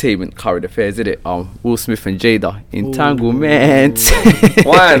called? Entertainment current affairs, isn't it? Will Smith and Jada entanglement.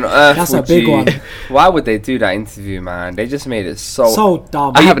 Why on earth That's a would big you, one. Why would they do that interview, man? They just made it So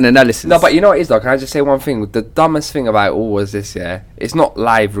dumb. I have an analysis. No, but you know what it is though? Can I just say one thing? The dumbest thing about it all was this, yeah? It's not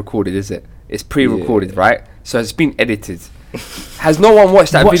live recorded, is it? It's pre-recorded, right? So it's been edited. Has no one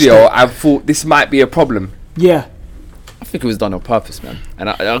watched that video and thought this might be a problem? Yeah. I think it was done on purpose, man. And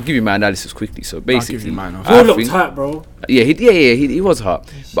I'll give you my analysis quickly. So I'll give basically, you mine. Paul looked hurt, bro. yeah, he was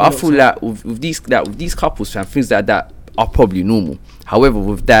hurt. But I looks feel like with these couples, fam, things like that are probably normal. However,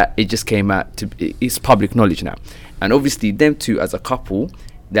 with that, it just came out to it's public knowledge now, and obviously them two as a couple.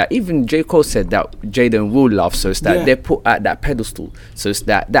 That even J. Cole said that Jada and Will love, so it's that they're put at that pedestal. So it's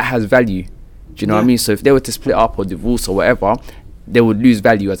that has value. Do you know what I mean? So if they were to split up or divorce or whatever, they would lose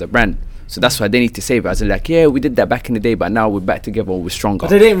value as a brand. So that's why they need to save it. As in like, yeah, we did that back in the day, but now we're back together, we're stronger. But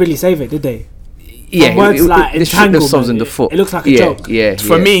they didn't really save it, did they? Yeah, words like they shoot themselves in the foot. it looks like a joke. Yeah,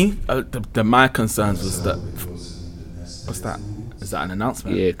 For me, my concerns was that. What's that? Is that an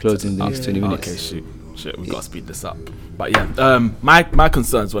announcement? Yeah, closing the next 20 minutes. Okay, shit, we gotta speed this up. But yeah, my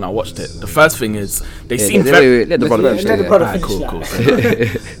concerns when I watched it. The first thing is they seem very. Wait, let the brother Let the brother Alright,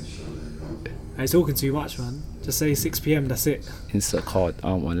 finish cool. He's talking too much, man. Just say 6 p.m. That's it. Insert card,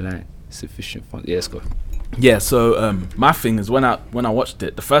 arm online, sufficient fund. Yeah, let's go. Yeah, so my thing is when I watched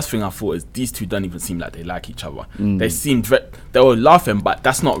it, the first thing I thought is these two don't even seem like they like each other. They seemed they were laughing, but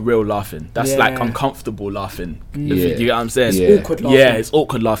that's not real laughing. That's like Yeah. uncomfortable laughing. Yeah. You get what I'm saying? Yeah. Awkward laughing. Yeah, it's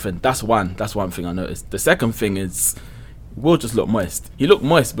awkward laughing. That's one thing I noticed. The second thing is Will just looked moist. He looked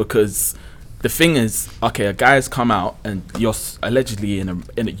moist because the thing is, okay, a guy's come out and you're allegedly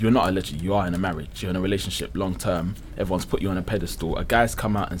you're not allegedly, you are in a marriage, you're in a relationship long term, everyone's put you on a pedestal. A guy's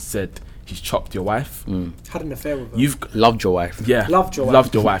come out and said he's chopped your wife. Had an affair with her. You've Loved your wife. yeah, Loved your wife.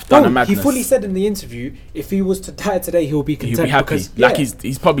 Loved your wife. Done a Bro, madness. he fully said in the interview, if he was to die today, he'll be content. He'll be happy. Because, Like yeah.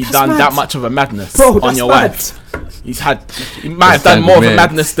 he's probably That's done mad. that much of a madness Bro, on that's your mad. wife. He might have done more of a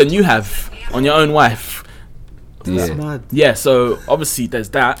madness than you have on your own wife. That's Yeah. mad. Yeah, so obviously there's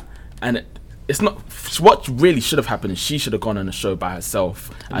that, and it's not what really should have happened is she should have gone on a show by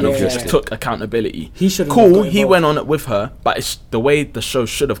herself and Yeah. obviously took accountability. He shouldn't have Cool, got he involved. went on it with her, but it's the way the show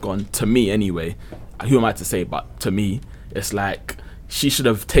should have gone to me anyway. Who am I to say? But to me, it's like she should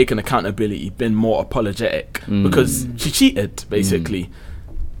have taken accountability, been more apologetic because she cheated basically.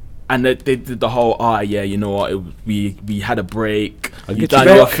 And they did the whole, yeah, you know what, we had a break, you get done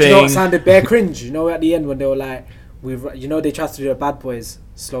you your Do you know what thing. sounded bare cringe? You know, at the end when they were like, they tried to do a Bad Boys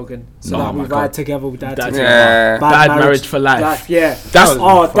slogan. So No, like, we my ride God. together, we die Dad together. Yeah. Bad marriage for life. Yeah. That's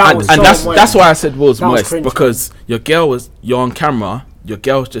that was so moist. that's why I said Will's That was moist cringe, because you're on camera. Your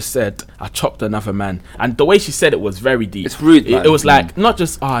girl just said, I chopped another man. And the way she said it was very deep. It's rude, man. It was like, not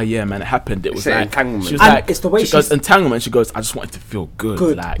just, yeah, man, it happened. It was It's an like, entanglement. she was And like, it's the way she goes, she's- entanglement. She goes, I just wanted to feel good.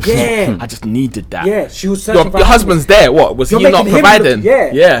 Good. Like, Yeah. I just needed that. Yeah, she was searching for Your husband's there. What? Was You're he not making him look- providing?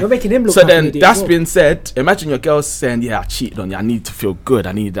 yeah, you're making him look So like an then idiot that's as well. being said, imagine your girl saying, yeah, I cheated on you. I need to feel good.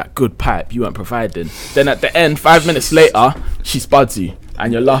 I needed that good pipe. You weren't providing. Then at the end, 5 minutes later, she spuds you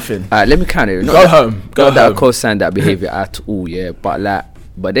and you're laughing. Let me count it. Go home. Go Not that I home. co-sign that behavior at all, yeah.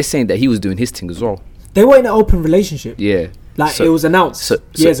 But they're saying that he was doing his thing as well. They were in an open relationship. Yeah. Like So- it was announced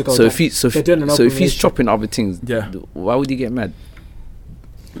years ago. So that if they're doing an so open if he's relationship. chopping other things, Yeah. why would he get mad?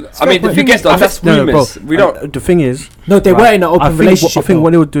 I mean, the point. thing is, though, that's No, bro. rumors. We don't. The thing is, No, they were right, in an open I think relationship. I think though.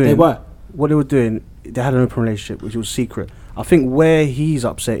 what they were doing, They were. they had an open relationship, which was secret. I think where he's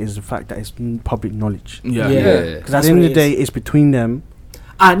upset is the fact that it's public knowledge. Yeah. Yeah. Yeah. Because at That's the end what of the it day, is. it's between them.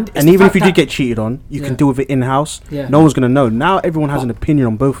 And it's And the even if fact you that- did get cheated on, you Yeah. can deal with it in house. Yeah. No one's gonna know. Now everyone has an opinion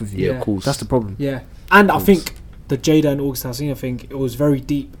on both of you. Yeah, Yeah. of course. That's the problem. Yeah, and I think the Jada and August Alsina thing, it was very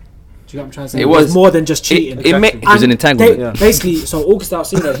deep. Do you get what I'm trying to say? It It was was- more than just cheating. It ma- It was an And entanglement. they- Yeah. Basically, so August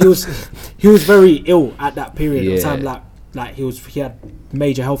Alsina, he was very ill at that period of Yeah. time. Like he had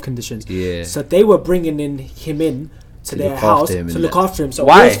major health conditions. Yeah. So they were bringing him in to their look house after him to and look that. after him. So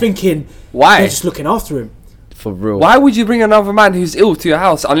Why? I was thinking, Why? they're just looking after him. For real. Why would you bring another man who's ill to your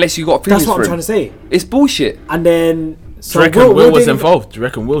house unless you got feelings That's what for I'm him? trying to say. It's bullshit. And then Do you reckon Will was involved? Do you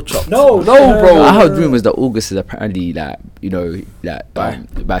reckon Will chopped? No, bro. I heard rumors that August is apparently like, you know, like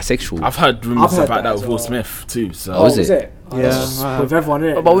bisexual. I've heard rumors heard about that that as with Will well. Smith too. So Oh, is it? Yeah, with everyone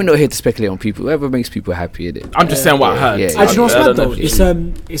in it. But we're not here to speculate on people. Whoever makes people happy, innit? I'm just saying what I heard. yeah, So yeah. And do you know what's I mad don't know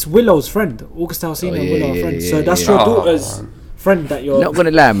though? if It's Willow's friend, August Alsina, Oh, yeah, Willow yeah, friend. yeah, So that's yeah. your Oh, daughter's friend that you're Not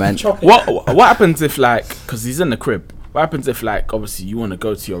gonna lie, man. chopping. What happens if like, because he's in the crib, what happens if like obviously you want to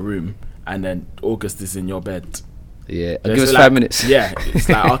go to your room and then August is in your bed? Yeah, So give us it's 5 like- minutes. Yeah, it's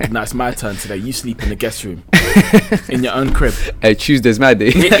like okay, now it's my turn today. You sleep in the guest room in your own crib. Hey, Tuesday's my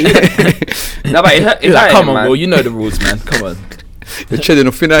day. No, but He's like, come on, bro, you know the rules, man. Come on. You're treading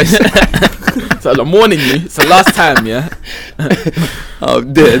on thin ice. So I'm warning you, it's the last time, yeah.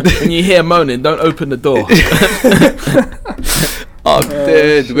 I'm dead. When you hear moaning, don't open the door. I'm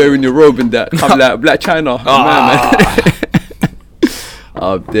dead. Wearing your robe and that. Come like Black China. Man.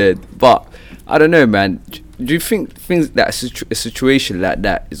 I'm dead. But I don't know, man. Do you think things that a situation like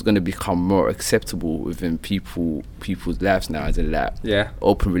that is going to become more acceptable within people's lives now, as in like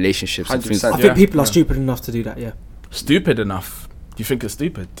open relationships and things? 100%. I think people are stupid enough to do that. Yeah. Stupid enough? Do you think it's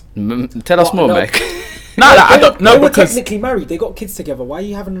stupid? Tell us more, No. Mike. No, I don't They know were because technically married. They got kids together. Why are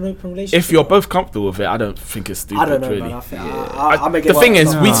you having an open relationship? if you're both comfortable with it, I don't think it's stupid. I don't know, really. man. I think, I- I'm the thing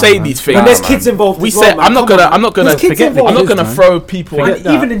is, we Nah, say man. these things. when there's man. kids involved, We as well, say man, I'm not come gonna on. I'm not gonna There's kids I'm not involved. gonna man. throw people. Forget And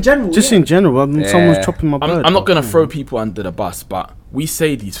that. even in general, Just yeah. in general, Yeah. someone's chopping my bird. I'm not gonna throw people under the bus, but we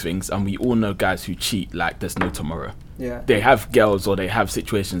say these things, and we all know guys who cheat like there's no tomorrow. Yeah. They have girls or they have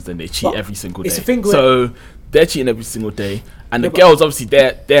situations, and they cheat But every single day. it's a thing where- So they're cheating every single day, and Yeah, the but- girls obviously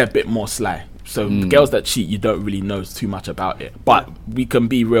they're a bit more sly. So the girls that cheat, you don't really know too much about it, but we can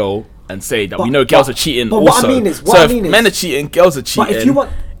be real and say that we know girls are cheating but also. what I mean is- so if men are cheating, girls are cheating. But if you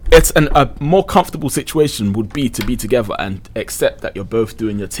want, It's a more comfortable situation would be to be together and accept that you're both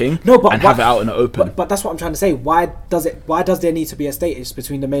doing your thing no, but and why- have it out in the open. But that's what I'm trying to say. Why does there need to be a status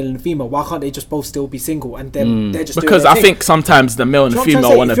between the male and the female? Why can't they just both still be single and then they're just doing Because their I thing? think sometimes the male and Do the you know what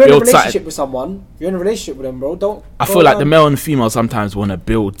female I'm want to trying to say? build If you're in a relationship something. with someone, you're in a relationship with them, bro. Don't. I go feel like around- the male and female sometimes want to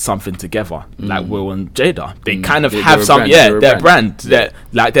build something together, like Will and Jada. They kind of They're have a some, brand, yeah, they're a their brand. brand.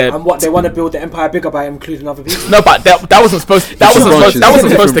 They're And what they want to build the empire bigger by including other people. no, but that wasn't supposed. That wasn't supposed. That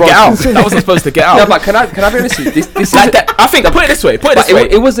wasn't supposed to get out. That wasn't supposed to get out. No, but can I be honest with you? This like is that. I think. Put it this way. But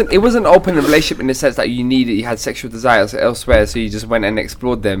it wasn't an open relationship in the sense that you had sexual desires elsewhere, so you just went and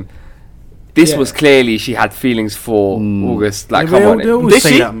explored them. This Yeah. was clearly she had feelings for August. Like, Yeah, come they on, all- Did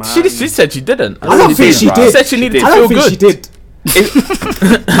say she? that, man. She said she didn't. I don't think she She did. said she needed to I feel don't think good. she did.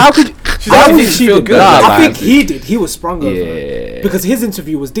 how could? She I said don't she think she feel did. good. Nah, I man. think he did. He was sprung over Yeah. it. Because his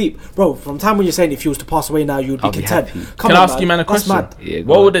interview was deep, bro. From time when you're saying if he was to pass away now, you'd be I'll be content. happy. Come Can on, I ask you, man, a That's question? mad. Yeah, go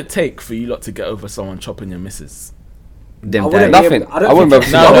What on. would it take for you lot to get over someone chopping your missus? Them I wouldn't dying. be Nothing. able- I don't I wouldn't think be it-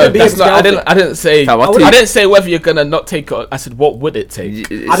 able to I No, wouldn't no, be that's able not. to I get over didn't say. Fam, what I take- didn't say whether you're gonna not take. I said what would it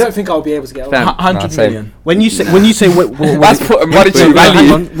take? I don't think I'll be able to get over Fam, it. 100 same. million. When you say what That's put what did you wait, value?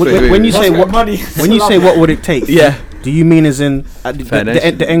 hang on. Wait, When you wait. say That's what money. when you say what would it take? Yeah. Do you mean as in the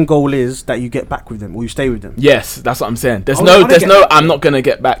Financially. end goal is that you get back with them or you stay with them? Yes, that's what I'm saying. There's I no. wanna There's get no. back. I'm not gonna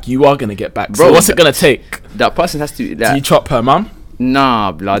get back. You are gonna get back. Bro, So what's it gonna take? That person has to. Do you That, chop her mum?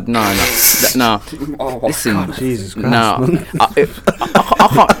 nah, blood. Nah. Nah. Oh, Listen. Jesus Christ. Nah. man.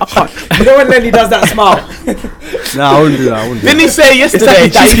 I can't. You know when Lenny does that smile? Nah, I wouldn't do that. I wouldn't do Didn't he say yesterday like a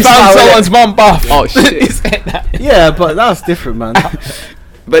that he cheeky found smile, someone's mum buff? Oh shit. He said that. that. Yeah, but that's different, man.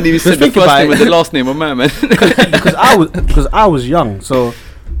 But he said the think first about name it. with the last name of man, man. because I was young, so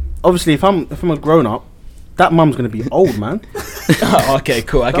obviously if I'm a grown up, that mum's gonna be old, man. Oh, okay,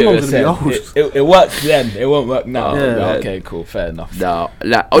 cool. I That get what you're one's saying. gonna be It worked then. It won't work now. Yeah. No, okay, cool. Fair enough. Nah,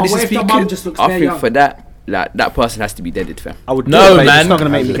 like But honestly what if the speaking, mum just looks I very think young? for that, like that person has to be deaded, fam. I would do No, it, but man. It's not gonna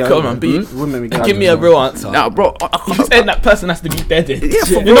make me get Come over on, it. be- It wouldn't make me get Give over me it. a real answer. Nah, bro. You said that person has to be deaded. Yeah,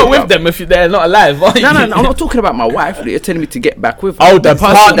 for You're not real. with them if they're not alive, are you? No, I'm not talking about my wife. You're telling me to get back with her. Oh, the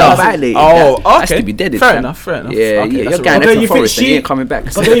person partner. that violated. Oh, that has okay. to be deaded. Fair fam. enough, fair enough. Yeah, Okay, yeah. that's You're all going right. But don't to you think forest and she- you ain't coming back.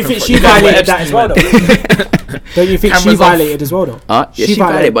 But don't you think she You guys were violated that as well, though? Don't you think she Cameras off. violated as well, though? Yeah, she She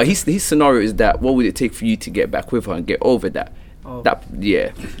violated. violated. But his scenario is that what would it take for you to get back with her and get over that? Oh. That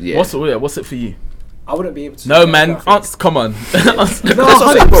yeah. What's it for you? I wouldn't be able to. No, man. Come on. No, That's what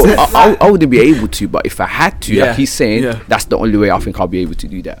I'm saying, bro. 100%. I wouldn't be able to, but if I had to, Yeah, like he's saying, yeah. that's the only way I think I'll be able to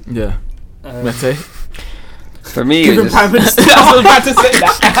do that. Yeah. Mete? For me, Give it him was Prime Minister. I was about to say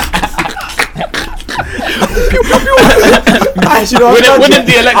that. Actually, no, I'm Winning joking.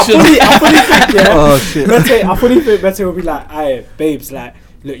 the election. I fully think, yeah. Oh shit. I fully think Mete will be like, "Aye, babes, like,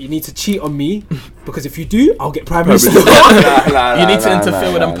 look, you need to cheat on me because if you do, I'll get Prime Minister. You need to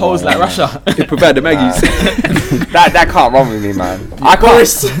interfere with them polls like Russia. They provide the Maggies. That can't run with me, man. I can't.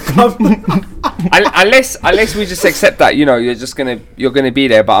 Unless we just accept that, you know, you're gonna be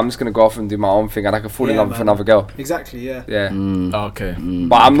there, but I'm just gonna go off and do my own thing, and I can fall in love with another girl. Exactly, yeah. Yeah. Okay.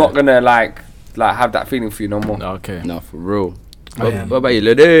 But I'm not gonna like have that feeling for you no more. Okay. No, for real. Yeah. What about you,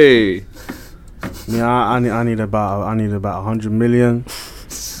 lady? Yeah, I need about 100 million.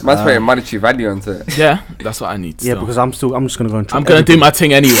 Man's putting monetary value onto it. Yeah, that's what I need. Yeah, still. because I'm just gonna go and. I'm gonna do my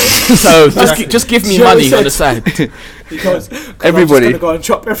thing anyway. So just give me money on the side. Because Everybody. I'm just gonna go and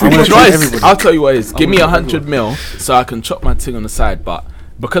chop gonna everybody. chop Right, everybody. I'll tell you what it is. Give me 100 mil so I can chop my thing on the side. But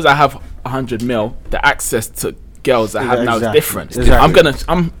because I have 100 mil, the access to girls I have now is Exactly. different.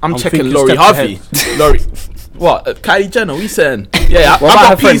 Exactly. I'm checking thinking Lori steps Harvey. Lori, what? Kylie Jenner? We saying? Yeah, What I about got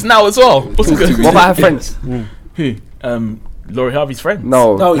her peas friends? now as well. What's good? What about her friends? Who? Lori Harvey's friend?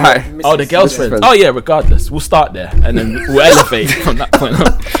 No. No, like, Oh, the girl's Mrs. friends. friends. Oh yeah, regardless, we'll start there and then we'll elevate from that point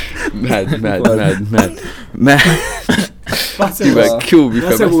on. Mad. That's You it. might kill me,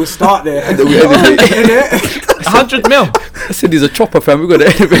 That's it. fam. We'll start there. Then we elevate. 100 mil. I said he's a chopper, fam. We got to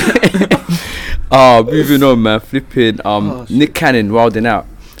elevate. Moving on, man. Flipping. Nick Cannon wilding out.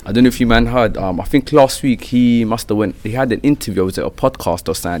 I don't know if you man heard. I think last week he must have went. He had an interview. Was it a podcast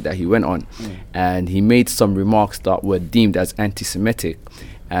or something that he went on, and he made some remarks that were deemed as anti-Semitic.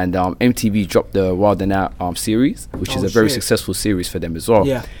 And MTV dropped the Wilding Out series, which is a very successful series for them as well.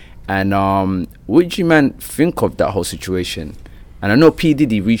 Yeah. And what did you man think of that whole situation? And I know P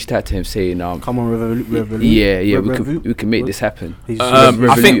Diddy reached out to him saying, Come on, Revolut. yeah, we can make this happen.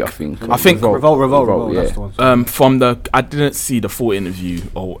 I think Revolt. yeah. That's the one. From the, I didn't see the full interview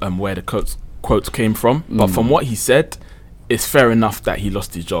or where the quotes came from, but from what he said, it's fair enough that he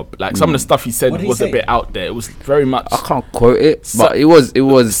lost his job. Like some of the stuff he said What did he was a say? bit out there. It was very much. I can't quote it, So- but it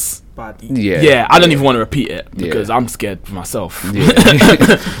was Bad. yeah. I don't even want to repeat it because I'm scared for myself.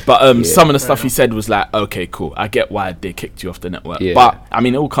 Yeah. But some of the stuff he said was like, okay, cool. I get why they kicked you off the network. Yeah. But I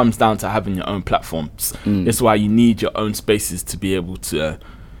mean, it all comes down to having your own platforms. It's why you need your own spaces to be able to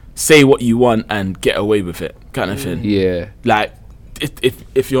say what you want and get away with it, kind of thing. Yeah. Like,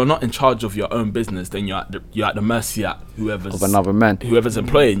 if you're not in charge of your own business, then you're at the mercy at Of another man. whoever's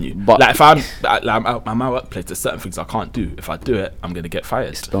employing you. But- like if I'm at my workplace, there's certain things I can't do. If I do it, I'm gonna get fired.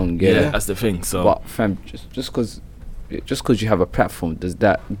 It's done, yeah. That's the thing. So But fam, just because you have a platform, does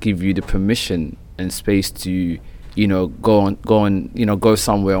that give you the permission and space to, you know, go on, you know, go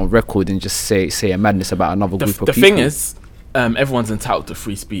somewhere on record and just say a madness about another group of the people? thing is, everyone's entitled to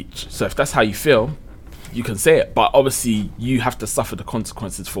free speech. So if that's how you feel, you can say it. But obviously, you have to suffer the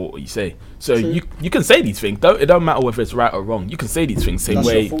consequences for what you say. So you can say these things. It don't matter whether it's right or wrong. You can say these things. Same That's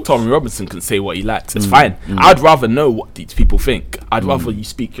way your thoughts. Tommy Robinson can say what he likes. It's fine. I'd rather know what these people think. I'd rather you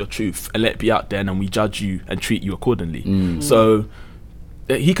speak your truth and let it be out there, and then we judge you and treat you accordingly. So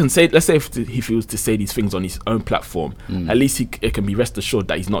he can say, let's say if he feels to say these things on his own platform, at least it can be rest assured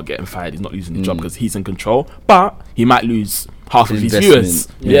that he's not getting fired, he's not losing his job because he's in control. But he might lose half of his viewers,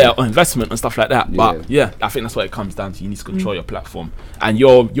 or investment and stuff like that. But I think that's what it comes down to. You need to control your platform, and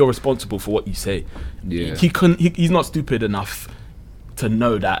you're responsible for what you say. Yeah. He's not stupid enough to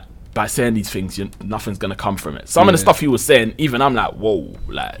know that by saying these things, nothing's gonna come from it. Some of the stuff he was saying, even I'm like, whoa,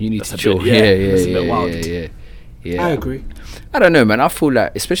 like You need that's to a chill. bit, that's a bit wild. Yeah. I agree. I don't know, man. I feel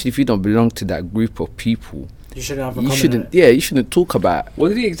like, especially if you don't belong to that group of people, You shouldn't have a you comment shouldn't. on it. Yeah, you shouldn't talk about. What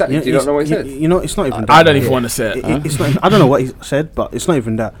did he exactly? Do you don't know what he said? You know, it's not even. I that. don't even want to say it. It's not. I don't know what he said, but it's not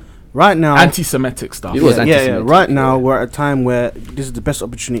even that. Right now, Anti-Semitic stuff. It was yeah. anti-Semitic, Right now, yeah. we're at a time where this is the best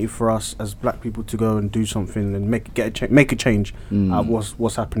opportunity for us as black people to go and do something and make a change.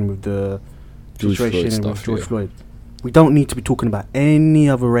 What's happening with the George Floyd situation stuff, with George yeah. Floyd? We don't need to be talking about any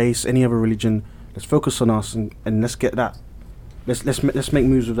other race, any other religion. Let's focus on us and let's get that. Let's make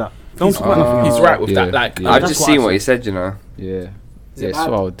moves with that. Don't talk about nothing else. He's right with Yeah, that. Like yeah. I've that's just what seen I what he said, you know. Yeah. Is Yeah, it it's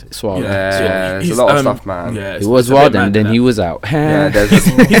bad? wild. It's wild. Yeah, he's, there's a lot of stuff, man. Yeah, It was it's a bit wild, mad, and then innit? he was out. Yeah, there's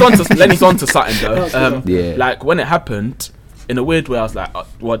he's on to something though. Yeah. Like when it happened, in a weird way, I was like,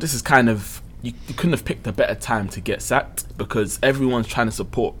 well, this is kind of you couldn't have picked a better time to get sacked because everyone's trying to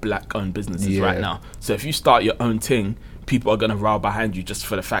support black-owned businesses right Yeah. now. So if you start your own thing, people are gonna row behind you just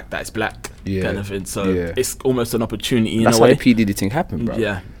for the fact that it's black, Yeah. kind of thing. So Yeah. it's almost an opportunity That's in a how way. the P Diddy thing happened, bro.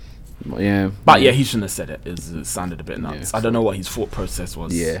 Yeah, Yeah. but yeah, he shouldn't have said it. It sounded a bit nuts. Yeah. I don't know what his thought process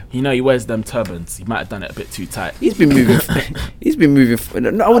was. Yeah. You know, he wears them turbans. He might have done it a bit too tight. He's been moving.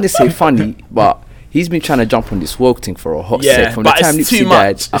 No, I want to say funny, but he's been trying to jump on this woke thing for a hot sec. From the but time it's Nipsey too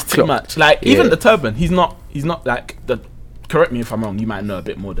died, much. I've It's too clocked. much. Like Yeah. even the turban, he's not like the. Correct me if I'm wrong. You might know a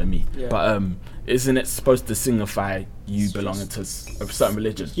bit more than me, Yeah. but isn't it supposed to signify you belonging to a certain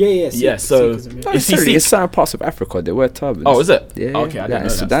religion? Yeah. So Sikhism, Not yeah. necessarily. In certain parts of Africa, there were turbans. Oh, is it? Yeah. Okay, I didn't know in that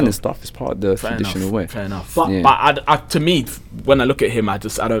Sudan and stuff. stuff. It's part of the traditional way. Fair enough. But- Yeah. But I, to me, when I look at him, I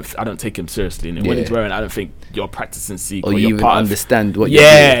don't take him seriously. And when Yeah. he's wearing, I don't think you're practicing Sikh Or or you you're even part of. understand what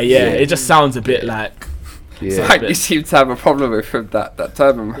Yeah, you're yeah, doing. It just sounds a bit like. Yeah. Like, you seem to have a problem with that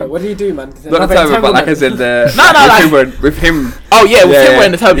turban, man. Yeah, what do you do, man? Not the turban, but like I said, with him. Oh yeah, with Yeah, him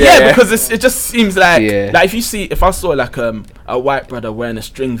wearing the turban. yeah, Yeah, yeah. because it just seems like Yeah. like if I saw like a white brother wearing a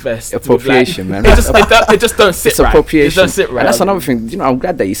string vest, with, like- Appropriation, man. It just don't sit It's right. appropriation. It don't sit right. And that's another thing. You know, I'm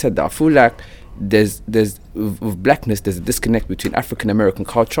glad that you said that. I feel like there's with blackness, there's a disconnect between African American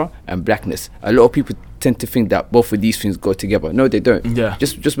culture and blackness. A lot of people tend to think that both of these things go together. No, they don't. Yeah.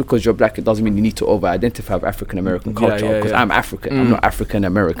 Just because you're black, it doesn't mean you need to over-identify with African American Yeah, culture. yeah, Because yeah. I'm African, I'm not African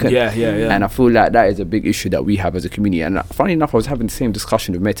American. Yeah. And I feel like that is a big issue that we have as a community. And funny enough, I was having the same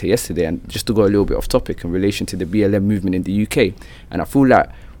discussion with Mete yesterday, and just to go a little bit off topic in relation to the BLM movement in the UK. And I feel like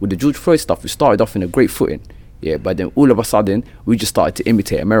with the George Floyd stuff, we started off in a great footing. Yeah, but then all of a sudden, we just started to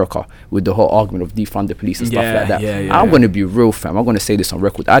imitate America with the whole argument of defund the police and stuff Yeah, like that. yeah, I'm yeah. going to be real, fam. I'm going to say this on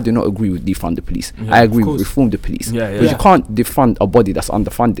record. I do not agree with defund the police. Yeah, I agree with course. reform the police. Yeah, yeah. Because Yeah. you can't defund a body that's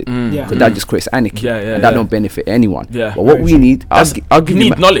underfunded. Yeah. Because that just creates anarchy. Yeah, yeah, and that yeah. don't benefit anyone. Yeah. But what Very we true. need, I'll give you you need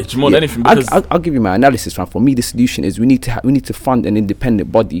my- knowledge more than anything, I'll, because I'll give you my analysis, fam. For me, the solution is we need to fund an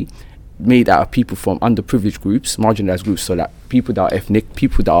independent body made out of people from underprivileged groups, marginalized groups, so like people that are ethnic,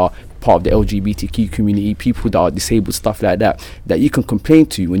 people that are part of the LGBTQ community, people that are disabled, stuff like that, that you can complain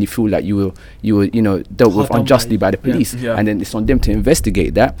to when you feel like you were dealt with Hard done unjustly by- by the police, Yeah. and then it's on them to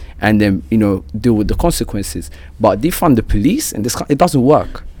investigate that and then deal with the consequences. But defund the police and it doesn't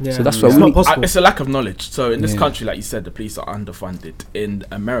work. Yeah. So that's why It's we not need, possible. it's a lack of knowledge. So in this Yeah. country, like you said, the police are underfunded. In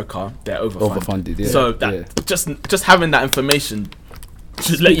America, they're overfunded. Overfunded, yeah. So that Yeah. just having that information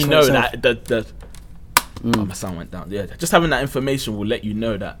should let Speaks you for know itself. that the oh, my sound went down. Yeah, just having that information will let you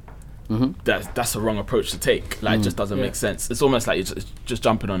know that that's a wrong approach to take. Like, it just doesn't Yeah. make sense. It's almost like you're just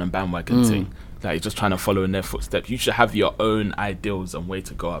jumping on a bandwagon thing. Like, you're just trying to follow in their footsteps. You should have your own ideals and way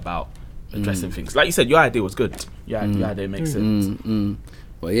to go about addressing things. Like you said, your idea was good. Your idea makes sense.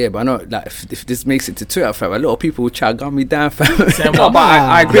 Well, yeah, but I know like if this makes it to Twitter, fam, a lot of people will try to gun me down, fam. Saying, No, what? but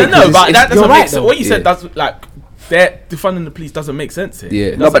I agree. Yeah, no, but that you're doesn't right, make sense. though. What you said Yeah. does like they're defunding the police doesn't make sense here. Yeah.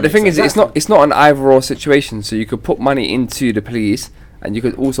 It No, doesn't but the make thing is, sense. it's not an either or situation. So you could put money into the police, and you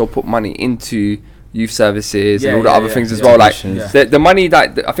could also put money into youth services and all the other things as well. Like yeah. the money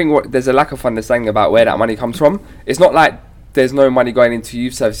that I think there's a lack of understanding about where that money comes from. It's not like there's no money going into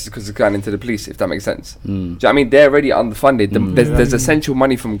youth services because it's going into the police, if that makes sense. Do you know what I mean? They're already underfunded. There's essential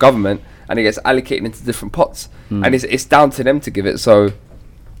money from government, and it gets allocated into different pots, and it's down to them to give it. So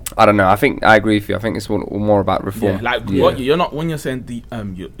I don't know. I think I agree with you. I think it's more about reform. Yeah, like Yeah. what you're not when you're saying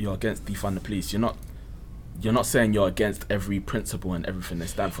you're against defund the police. You're not saying you're against every principle and everything they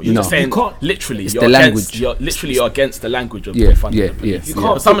stand for. You're No. just saying You can't- literally It's you're the against language. you're against the language of Yeah, defunding yeah, the police. yeah. You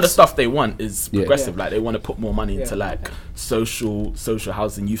can't But some of the fix- stuff they want is Yeah. progressive. Yeah. Like they want to put more money into Yeah. like social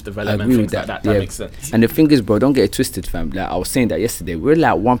housing, youth I development, agree things with like that. that. That yeah. makes sense. And the thing is, bro, don't get it twisted, fam. Like I was saying that yesterday, we're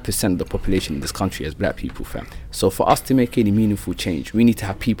like 1% of the population in this country as black people, fam. So for us to make any meaningful change, we need to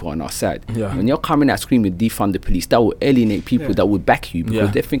have people on our side. Yeah. When you're coming out screaming defund the police, that will alienate people Yeah. that would back you because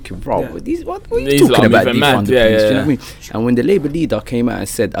Yeah. they're thinking, bro, Yeah. what are you These lot talking are about moving defund mad. the Yeah, police? yeah, Do you know yeah. what I mean? And when the Labour leader came out and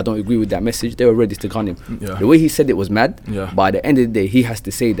said, I don't agree with that message, they were ready to gun him. Yeah. The way he said it was mad, Yeah. but at the end of the day, he has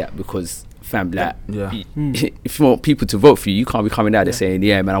to say that because, fam, like, Yeah. if you want people to vote for you, you can't be coming out there saying,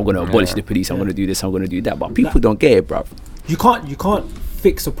 yeah, man, I'm going to abolish the police, I'm going to do this, I'm going to do that. But people don't get it, bruv. You can't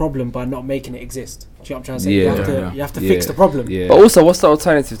fix a problem by not making it exist. Do you know what I'm trying to say? Yeah. You have to Yeah. fix the problem. Yeah. But also, what's the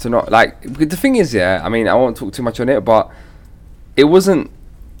alternative to not like? The thing is, yeah. I mean, I won't talk too much on it, but it wasn't.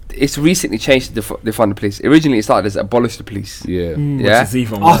 It's recently changed to defund the police. Originally, it started as abolish the police. Yeah. Yeah. Which is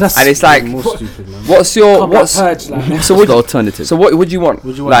even Oh, worse. that's And it's like, More stupid, man. what's your Come what's purge, like. so What's the what? alternative? So what do you want?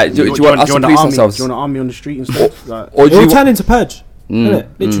 Would you want, Like, do you want us to the police army? ourselves, Do you want an army on the street and stuff? Like, or It do will you? turn into purge. Innit?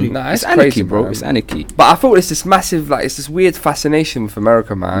 Literally. Nah, it's it's anarchy, crazy, bro. man. It's anarchy. But I thought it's this massive, like, it's this weird fascination with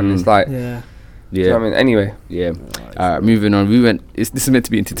America, man. It's like, Yeah. do you know what I mean? Anyway, Yeah. Moving on. This is meant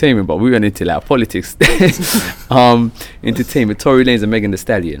to be entertainment, but we went into like politics. Entertainment. Tory Lanez and Megan Thee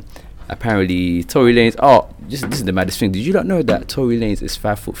Stallion. Apparently, Tory Lanez. Oh, this is the maddest thing. Did you not know that Tory Lanez is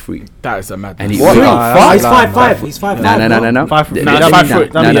 5'3"? That is a mad. And he What? really- He's Nah, 5'5". He's 5'5". No. 5 foot. The- Nah, the- 5 no,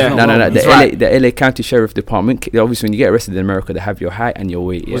 foot. no, Yeah. no, no, no. He's The right. LA County Sheriff Department. Obviously, when you get arrested in America, they have your height and your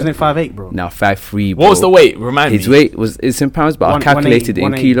weight. Yeah? Wasn't it 5'8", bro? Now 5'3". What was the weight? Remind His me. weight it's in pounds, but I One- calculated it in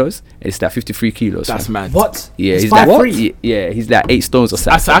 180. kilos. It's like 53 kilos. That's fam. mad. What? Yeah, He's he's like 5'3". yeah, he's like 8 stones or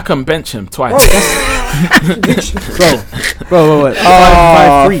I something. I can bench him twice. Bro, oh,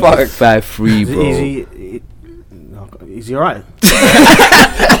 5'3". 5'3", bro. Is he alright?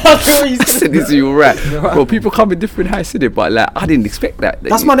 I said, is he alright? Bro, people come in different heights, innit? But like, I didn't expect that.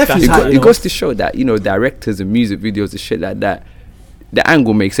 That's my nephew's height, you It know. goes to show that, you know, directors and music videos and shit like that, the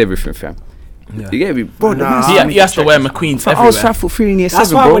angle makes everything, fam. Yeah. You get me, bro? Nah. He has to wear McQueen's I was everywhere. 5'3" in year That's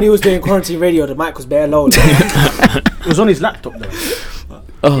 7, why bro. when he was doing quarantine radio, the mic was bare low. It was on his laptop though.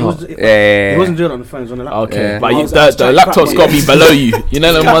 Oh. Yeah. He wasn't doing it on the phone. It was on the laptop. Okay, Yeah. but I you, was the trying to laptop's crack got to be below you. You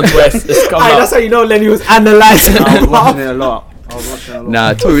know the ones where it's come Aye, up. that's how you know Lenny was analysing. I was watching it a lot.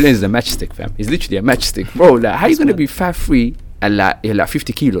 Nah, Tory Lanez is a matchstick, fam. He's literally a matchstick, bro. Like, how you gonna be 5'3" and like you're like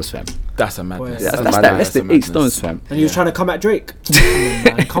 50 kilos, fam? That's a madness. That's That's madness. less than 8 stones, fam. And he was trying to come at Drake.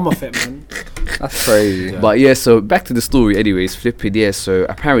 Man, come off it, man. That's crazy. But yeah, so back to the story. Anyways, flipping. Yeah, so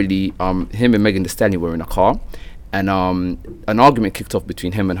apparently, him and Megan Thee Stallion were in a car, and an argument kicked off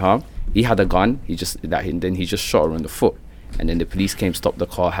between him and her. He had a gun. He just shot her on the foot, and then the police came, stopped the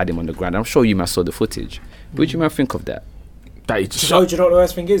car, had him on the ground. I'm sure you man saw the footage. What do you man think of that? That he just Do shot. you know what the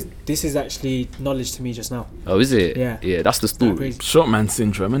worst thing is? This is actually knowledge to me just now. Oh, is it? Yeah. Yeah, that's the story. Crazy. Short man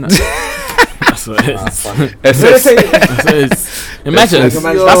syndrome, innit? That's what it is. When I say- That's what it is. Imagine, That's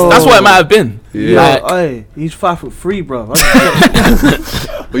like a that's what it might have been. Yeah. Like, Hey, he's 5'3", bro.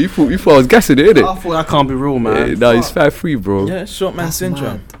 But you thought I was guessing it, innit? I thought that can't be real, man. No, he's 5'3", bro. yeah, short man That's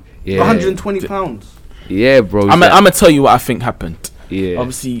syndrome. mad. Yeah. 120 pounds. Yeah, bro. I'm gonna tell you what I think happened. Yeah.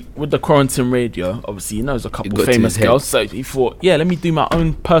 Obviously, with the quarantine radio, obviously he knows a couple It got to famous his head. girls, so he thought, yeah, let me do my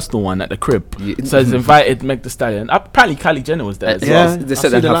own personal one at the crib. Yeah. So he's invited Meg Thee Stallion. Apparently, Kylie Jenner was there as Yeah. well. They I said see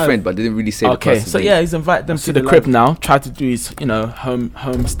that the her live. friend, but they didn't really say the Okay, person's so name. yeah, he's invited them I to see the the crib live. now. Tried to do his,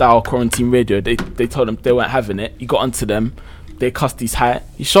 home style quarantine radio. They told him they weren't having it. He got onto them. They cussed his height.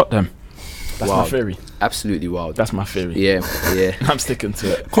 He shot them. That's my Wow. theory. Absolutely wild. That's my theory. Yeah, yeah. I'm sticking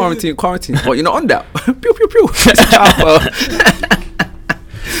to it. Quarantine. But you're not on that. Pew, pew, pew.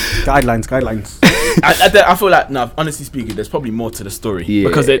 Guidelines. I feel like, no, honestly speaking, there's probably more to the story Yeah.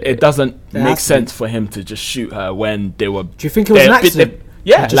 because it doesn't There make has to sense for him to just shoot her when they were. Do you think it was an accident?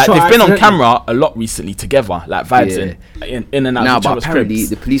 Yeah, Just like shot they've been on accidentally? camera a lot recently together, like vibes in and out Nah, of each but other's apparently cribs.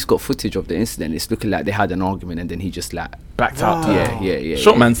 the police got footage of the incident. It's looking like they had an argument and then he just like, Backed out. Wow. yeah.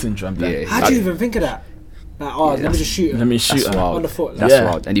 Short man syndrome. Then. Yeah. How do you even think of that? Like, oh, let me just shoot her. Let me shoot That's her. wild. On the foot, like- That's Yeah.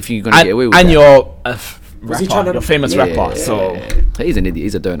 wild. And if you're gonna get away with And that, you're a Was he rapper, trying to- you're a famous Yeah. rapper, so he's an idiot.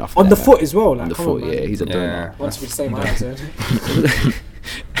 He's a donor. On the foot as well. Like, On the come foot, on, man. yeah. He's a Yeah. donor. Wants to be the same height, so.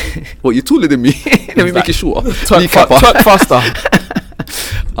 Well, you're taller than me. Let me make it shorter. twerk faster.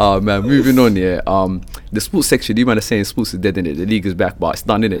 Oh man, moving on. Yeah. The sports section. You man are saying sports is dead in it. The league is back, but it's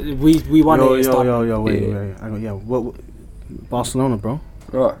done in it. We won it. It's done. Wait. Yeah. Hang on, yeah. What? Barcelona, bro.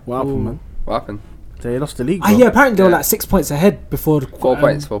 What? What happened, man? What happened? They lost the league. Ah, Bro. yeah, apparently they were Yeah. like 6 points ahead before the 4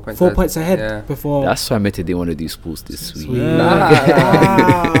 points. 4 points. 4 points ahead Yeah. before. That's why I meant they want to do sports this week. Yeah.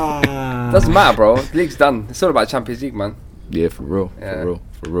 Ah. Doesn't matter, bro. The league's done. It's all about Champions League, man. Yeah, for real. Yeah.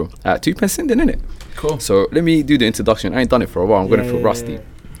 For real. 2 pence in, then, innit? Cool. So let me do the introduction. I ain't done it for a while. I'm gonna feel rusty.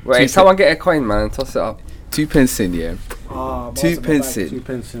 Wait, Two someone get a coin, man, and toss it up. 2 pence in, yeah. Ah, miles 2 in my pence bag. in. 2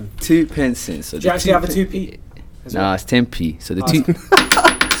 pence in. 2 pence in. So Do you actually have a 2p? Nah, it's 10p. So the Ah, two.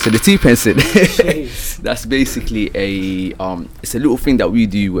 So the 2 pence in. Jeez. That's basically it's a little thing that we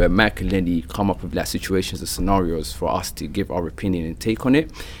do where Mac and Lenny come up with like situations and scenarios for us to give our opinion and take on it.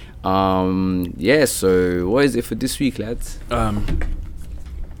 Yeah. So what is it for this week, lads? To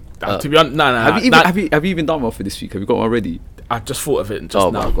be honest, Have you even done one for this week? Have you got one ready? I just thought of it just Oh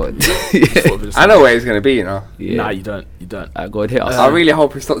now. my god. Just thought of it just I now. know where it's gonna be, you know. Yeah. Nah, you don't. You don't. God, hit us. I really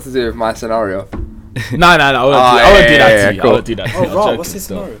hope it's not to do with my scenario. No, I won't do that to you. I cool. won't do that to you. Oh, I'm right. joking What's his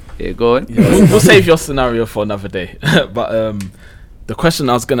still. scenario? Yeah, go on. Yeah, we'll save your scenario for another day. But the question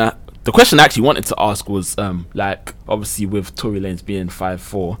I actually wanted to ask was like obviously with Tory Lanez being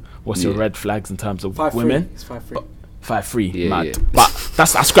 5'4", what's your Yeah. red flags in terms of 5'3". women? It's 5'3". 5'3", Yeah, mad. yeah.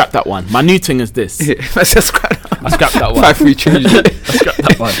 But I scrapped that one. My new thing is this. I scrapped that one. 5'3" changed it. I scrapped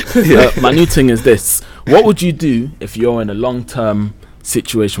that one. My new thing is this. What would you do if you're in a long-term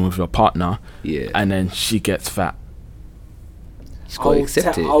situation with your partner Yeah. and then she gets fat? Just gotta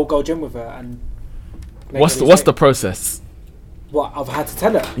accept it. I'll go gym with her and. make What's her the lose weight. process? What I've had to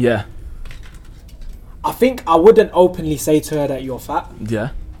tell her? Yeah. I think I wouldn't openly say to her that you're fat Yeah.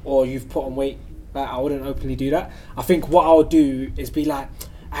 or you've put on weight. Like, I wouldn't openly do that. I think what I'll do is be like,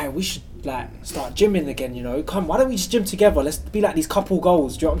 hey, we should like start gymming again, you know? Come, why don't we just gym together? Let's be like these couple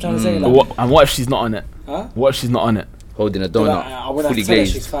goals. Do you know what I'm trying to say? But Like, what if she's not on it? huh? What if she's not on it? Holding a But, donut, I wouldn't fully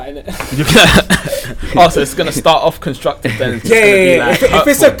have to tell her glazed. she's fat, innit? Oh, so it's gonna start off constructive then. It's just Yeah. gonna be like If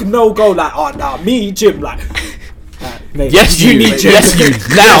it's hurtful. a no go, like, oh, nah, me gym, like Mate, Yes, you. need gym. Yes, you.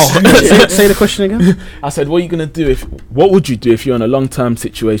 Now. Say the question again. I said, what are you gonna do what would you do if you're in a long-term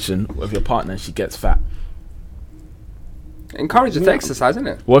situation with your partner and she gets fat? Encourage her to exercise, isn't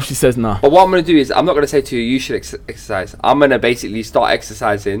it? What if she says no? But what I'm going to do is, I'm not going to say to you, you should exercise. I'm going to basically start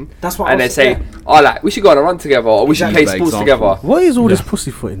exercising. That's what and I then was say, oh, like, we should go on a run together, or we should Exactly. play sports Example. together. What is all this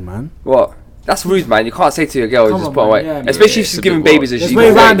pussyfooting, man? What? That's rude, man. You can't say to your girl, Come just on, put man, away. yeah, man. Especially Yeah, if she's it's a giving bit babies and There's she's way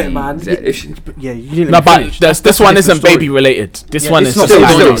got around baby. it, man. If she, Yeah, you didn't No, let me but finish. this That's one a different isn't story. baby related. This Yeah, one it's is not just baby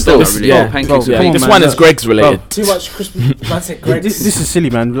like, related. Still, this- really. yeah, Pancakes bro, related. come on, this man, one is look. Greg's related. Too much Christmas. Man said Greg. This is silly,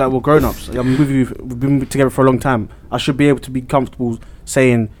 man. Like, we're grown ups. I'm with you. We've been together for a long time. I should be able to be comfortable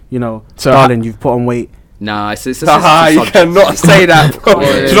saying, you know, So darling, you've put on weight. Nah, it's Haha, you cannot say that. Do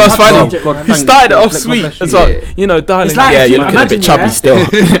you know what's funny? God, He thank started it you. off God sweet. bless you. It's like, Yeah. you know, darling, It's like yeah, if you're you looking a bit imagine, chubby yeah?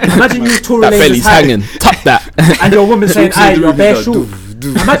 still. Imagine you Tory That Lanez's belly's hat, hanging. Tuck that. and your woman saying, "Hey, you're bare Doof, short."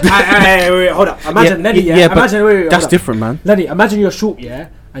 doof. Imagine, wait, hold up. Imagine Lenny, yeah. but Imagine, wait, that's hold up. different, man. Lenny, imagine you're short, yeah,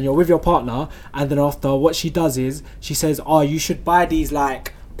 and you're with your partner, and then after what she does is she says, "Oh, you should buy these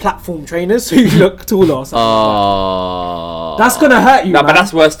like platform trainers so you look taller." Or something. That's gonna hurt you. No, man. but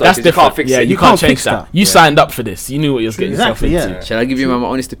that's worse though. That's 'cause you different. can't fix Yeah, it. you You can't can't change fix that. that. You signed up for this. You knew what you was getting yourself Exactly, into. Shall I give you my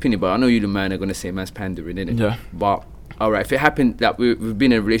honest opinion? But I know you, the man, are gonna say man's pandering, innit? Yeah. But alright, if it happened that we've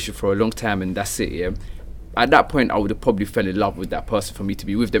been in a relationship for a long time and that's it, yeah. At that point, I would have probably fell in love with that person for me to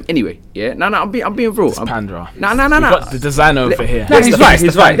be with them anyway. Yeah. No, I'm being real. It's Pandora. No. You got the designer over here. No, he's right.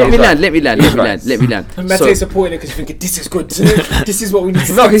 He's right. Let me He's land. right. Let me land. And Mete supporting it because you think this is good. This is what we need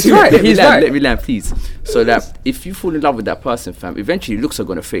to No, stick he's to. right. Let me He's land, right. let me land, please. So that if you fall in love with that person, fam, eventually looks are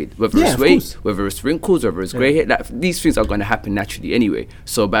gonna fade. Whether Yeah, it's of weight, course. whether it's wrinkles, whether it's grey hair, like these things are gonna happen naturally anyway.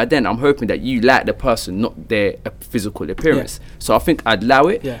 So by then, I'm hoping that you like the person, not their physical appearance. So I think I'd allow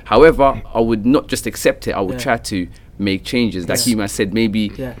it. Yeah. However, I would not just accept it. I would Yeah. try to make changes. Like Yeah. Human said,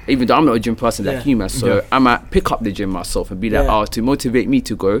 maybe Yeah. even though I'm not a gym person like Yeah. Human, so Yeah. I might pick up the gym myself and be like, Yeah. oh, to motivate me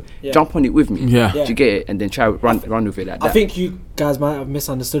to go, Yeah. jump on it with me. Yeah. Yeah. Do you get it? And then try run with it like that. I think you guys might have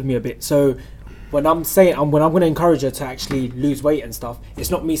misunderstood me a bit. So when I'm saying when I'm going to encourage her to actually lose weight and stuff, it's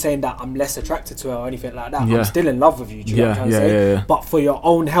not me saying that I'm less attracted to her or anything like that. Yeah. I'm still in love with you. Do you know what I'm Yeah, trying to say? yeah. But for your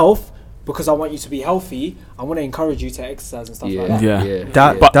own health, because I want you to be healthy, I want to encourage you to exercise and stuff like that. Yeah.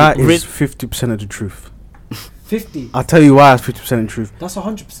 That But that re- is 50% of the truth. 50. I'll tell you why it's 50% of the truth. That's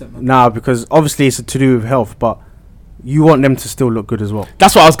 100%, man. Nah, because obviously it's to do with health, but you want them to still look good as well.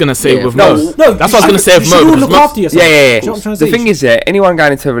 That's what I was gonna say Yeah, with no, Mo. No, That's what I was gonna say you with should Mo. all because look Mo- after yourself. Yeah, Do you know yeah, what I'm yeah. trying to The say? thing is, yeah, anyone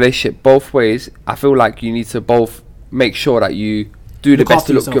going into a relationship both ways, I feel like you need to both make sure that you do the Look best after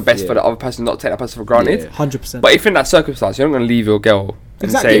to look yourself, your best yeah. for the other person, not take that person for granted. Yeah. 100%. But if in that circumstance, you're not going to leave your girl and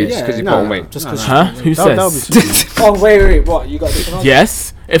Exactly, say yeah, just because you no, put on no, weight. just 'cause Huh? Who That'll be says? silly. Oh, wait, what? You got a different answer?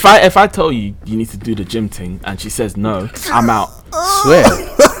 Yes. If I tell you you need to do the gym thing and she says no, I'm out. Swear.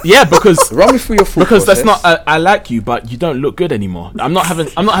 Yeah, because Run me through your thought because that's process. not I like you, but you don't look good anymore. I'm not having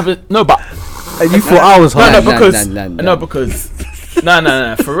no, but And you 4 hours, no, huh? no, Land, because land, no, land. because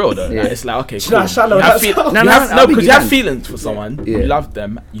no, for real though. Yeah. Like, it's like okay, Should I cool. shallow You have that feel- out? no, No, have- no, no, I'll because be you have done. feelings for someone. Yeah. You love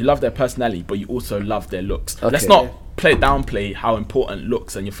them, you love their personality, but you also love their looks. Let's Okay. not downplay how important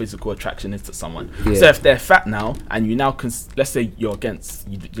looks and your physical attraction is to someone. Yeah. So if they're fat now and you now let's say you're against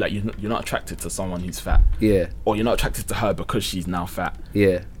you're not attracted to someone who's fat, Yeah, or you're not attracted to her because she's now fat.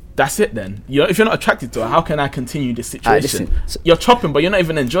 yeah. That's it then. If you're not attracted to her, how can I continue this situation? listen, so- You're chopping, but you're not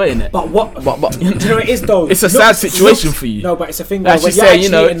even enjoying it. But what? Do you know what it is though? It's a sad situation for you. No, but it's a thing. Like Like, when she's you're saying,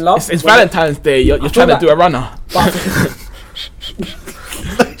 actually you know, in love, it's when- Valentine's Day. You're feel trying to like- do a runner. But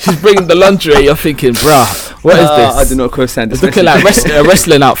She's bringing the lingerie. You're thinking, bruh, what is this? I do not co-sign this. It's looking like a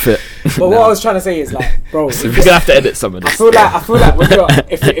wrestling outfit. But what I was trying to say is like, bro, You're gonna have to edit some of I this. feel like when you're,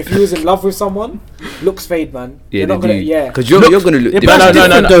 if you was in love with someone, looks fade, man. Yeah, You're not they gonna, do. yeah. Because you're gonna look. Yeah, No, but no, that's no,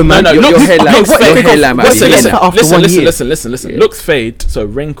 different no, though, no, man. no. Your Looks- hairline, looks fade. your hairline might be Listen, getting listen, there. After 1 year. listen. Yeah. Looks fade. So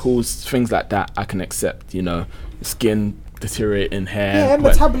wrinkles, things like that, I can accept. You know, skin deteriorating, hair. Yeah, but-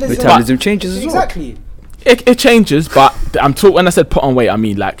 metabolism. Metabolism changes as well. Exactly. It changes, but when I said put on weight, I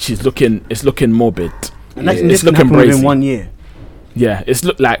mean like it's looking morbid. And that's Yeah. this It's can looking happen within brazy. 1 year. Yeah,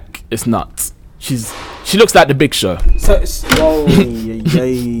 it's nuts. She looks like the Big Show. So, whoa.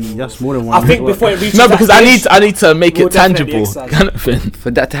 That's more than 1 I year. think before it reaches No, that because stage, I need to make we'll it definitely tangible, exercise. kind of thing. For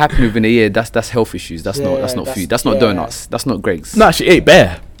that to happen within a year, that's health issues. That's not that's- food. That's not yeah. donuts. That's not Greg's. No, she ate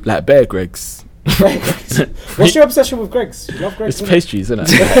bear Greg's. What's your obsession with Greg's? You love Greg's? It's innit? pastries, isn't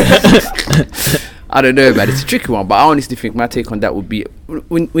it? I don't know, man. It's a tricky one, but I honestly think my take on that would be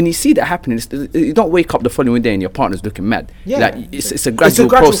when you see that happening, you don't wake up the following day and your partner's looking mad. Yeah. Like it's a gradual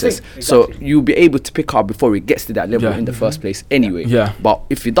gradual process. thing. So Exactly. you'll be able to pick up before it gets to that level Yeah. in the first place, anyway. Yeah. But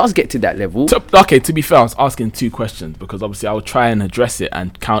if it does get to that level, Okay, to be fair, I was asking 2 questions because obviously I would try and address it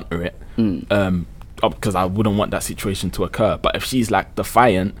and counter it. because I wouldn't want that situation to occur. But if she's like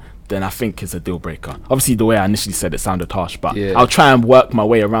defiant, then I think it's a deal breaker. Obviously, the way I initially said it sounded harsh, but I'll try and work my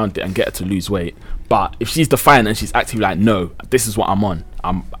way around it and get her to lose weight. But if she's defiant and she's actively like, no, this is what I'm on,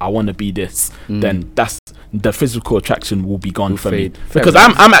 I want to be this, then that's the physical attraction will be gone for me. Because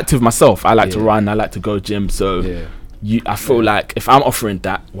I'm active myself. I like to run. I like to go gym. So I feel like if I'm offering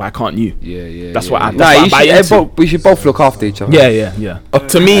that, why can't you? That's what I buy into. We should both look after each other.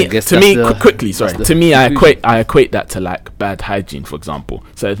 To me, quickly. Sorry. To me, I equate that to like bad hygiene, for example.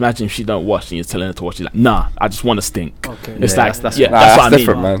 So imagine if she don't wash and you're telling her to wash. She's like, nah, I just want to stink. Okay. It's Yeah, like that's that's what what I mean.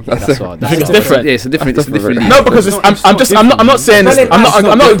 different, man. That's different. It's different. Yeah, it's a different. It's a different. No, because I'm not saying this.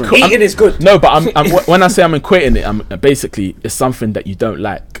 I'm not. Eating is good. No, but when I say I'm equating it, I'm basically it's something that you don't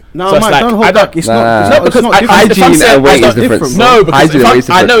like. No, So it's man, like, don't hold I don't- back. It's Nah. not. No, It's because not I- different. if I'm Hygiene saying and weight I is don't- different. No, because Hygiene if and weight is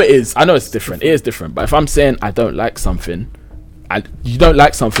I know different. it is. I know it's different. It is different. But if I'm saying I don't like something, and you don't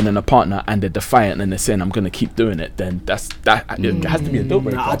like something in a partner, and they're defiant and they're saying I'm going to keep doing it, then it has to be a deal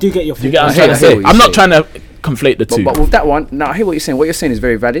breaker. Nah, I do get your. You get what I'm I hear- trying to I hear say? what I'm you're not trying to conflate the two. But with that one, now I hear what you're saying. What you're saying is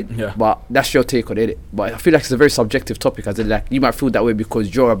very valid. Yeah. But that's your take on it. But I feel like it's a very subjective topic. As in, like, you might feel that way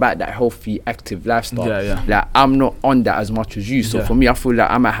because you're about that healthy, active lifestyle. Yeah. Like, I'm not on that as much as you. So Yeah. for me, I feel like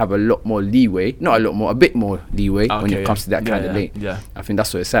I might have a lot more leeway. Not a lot more, a bit more leeway when Okay, it comes to that kind of lane. Yeah. I think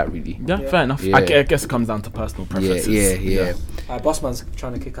that's where it's at, really. Yeah, fair enough. Yeah. I guess it comes down to personal preferences. Yeah. Bossman's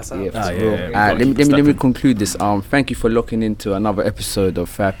trying to kick us out. Yeah, Ah, for yeah, real. yeah, we've got to Let keep me stepping. conclude this. Thank you for locking into another episode of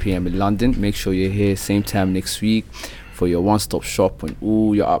 5 p.m. in London. Make sure you're here same time next week for your one-stop shop on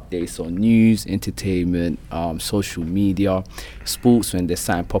all your updates on news, entertainment, social media, sports when there's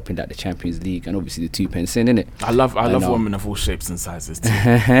something popping at the Champions League, and obviously the 2 pence in it. I love know. women of all shapes and sizes too.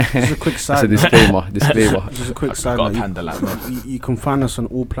 Just a quick That's side a note. disclaimer. Just a quick side Got a note. panda like that. You can find us on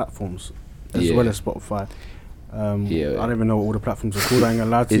all platforms as Yeah. well as Spotify. I Yeah. don't even know what all the platforms are called. I ain't gonna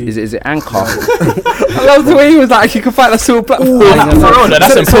lie to you. Is it Anchor? I love the way he was like, you can find us all platforms. For real,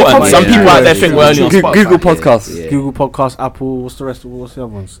 that's important. Some people out there think we're only on Spotify. Google Podcasts. Yeah. Google Podcasts, Apple. What's the rest? What's the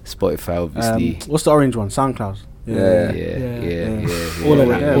other ones? Spotify, obviously. What's the orange one? SoundCloud. Yeah. All of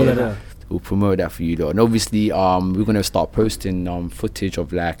it. Yeah, All of yeah. that. We'll promote that for you though, and obviously we're gonna start posting footage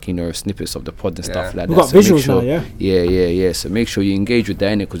of, like, you know, snippets of the pod and stuff like We've that. got So make visuals sure, now, yeah. Yeah. So make sure you engage with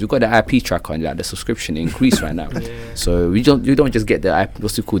that in it, because we've got the IP tracker and, like, the subscription increase right now. So you don't just get the IP,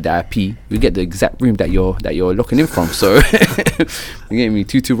 what's it called, the IP. We get the exact room that you're looking in from. So you get me,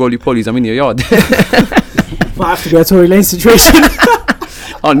 two roly polies. I'm in your yard. Might have to be a Tory Lane situation.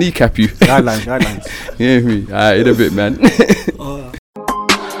 I'll kneecap you. Guidelines. You hear me? Alright, in a bit, man.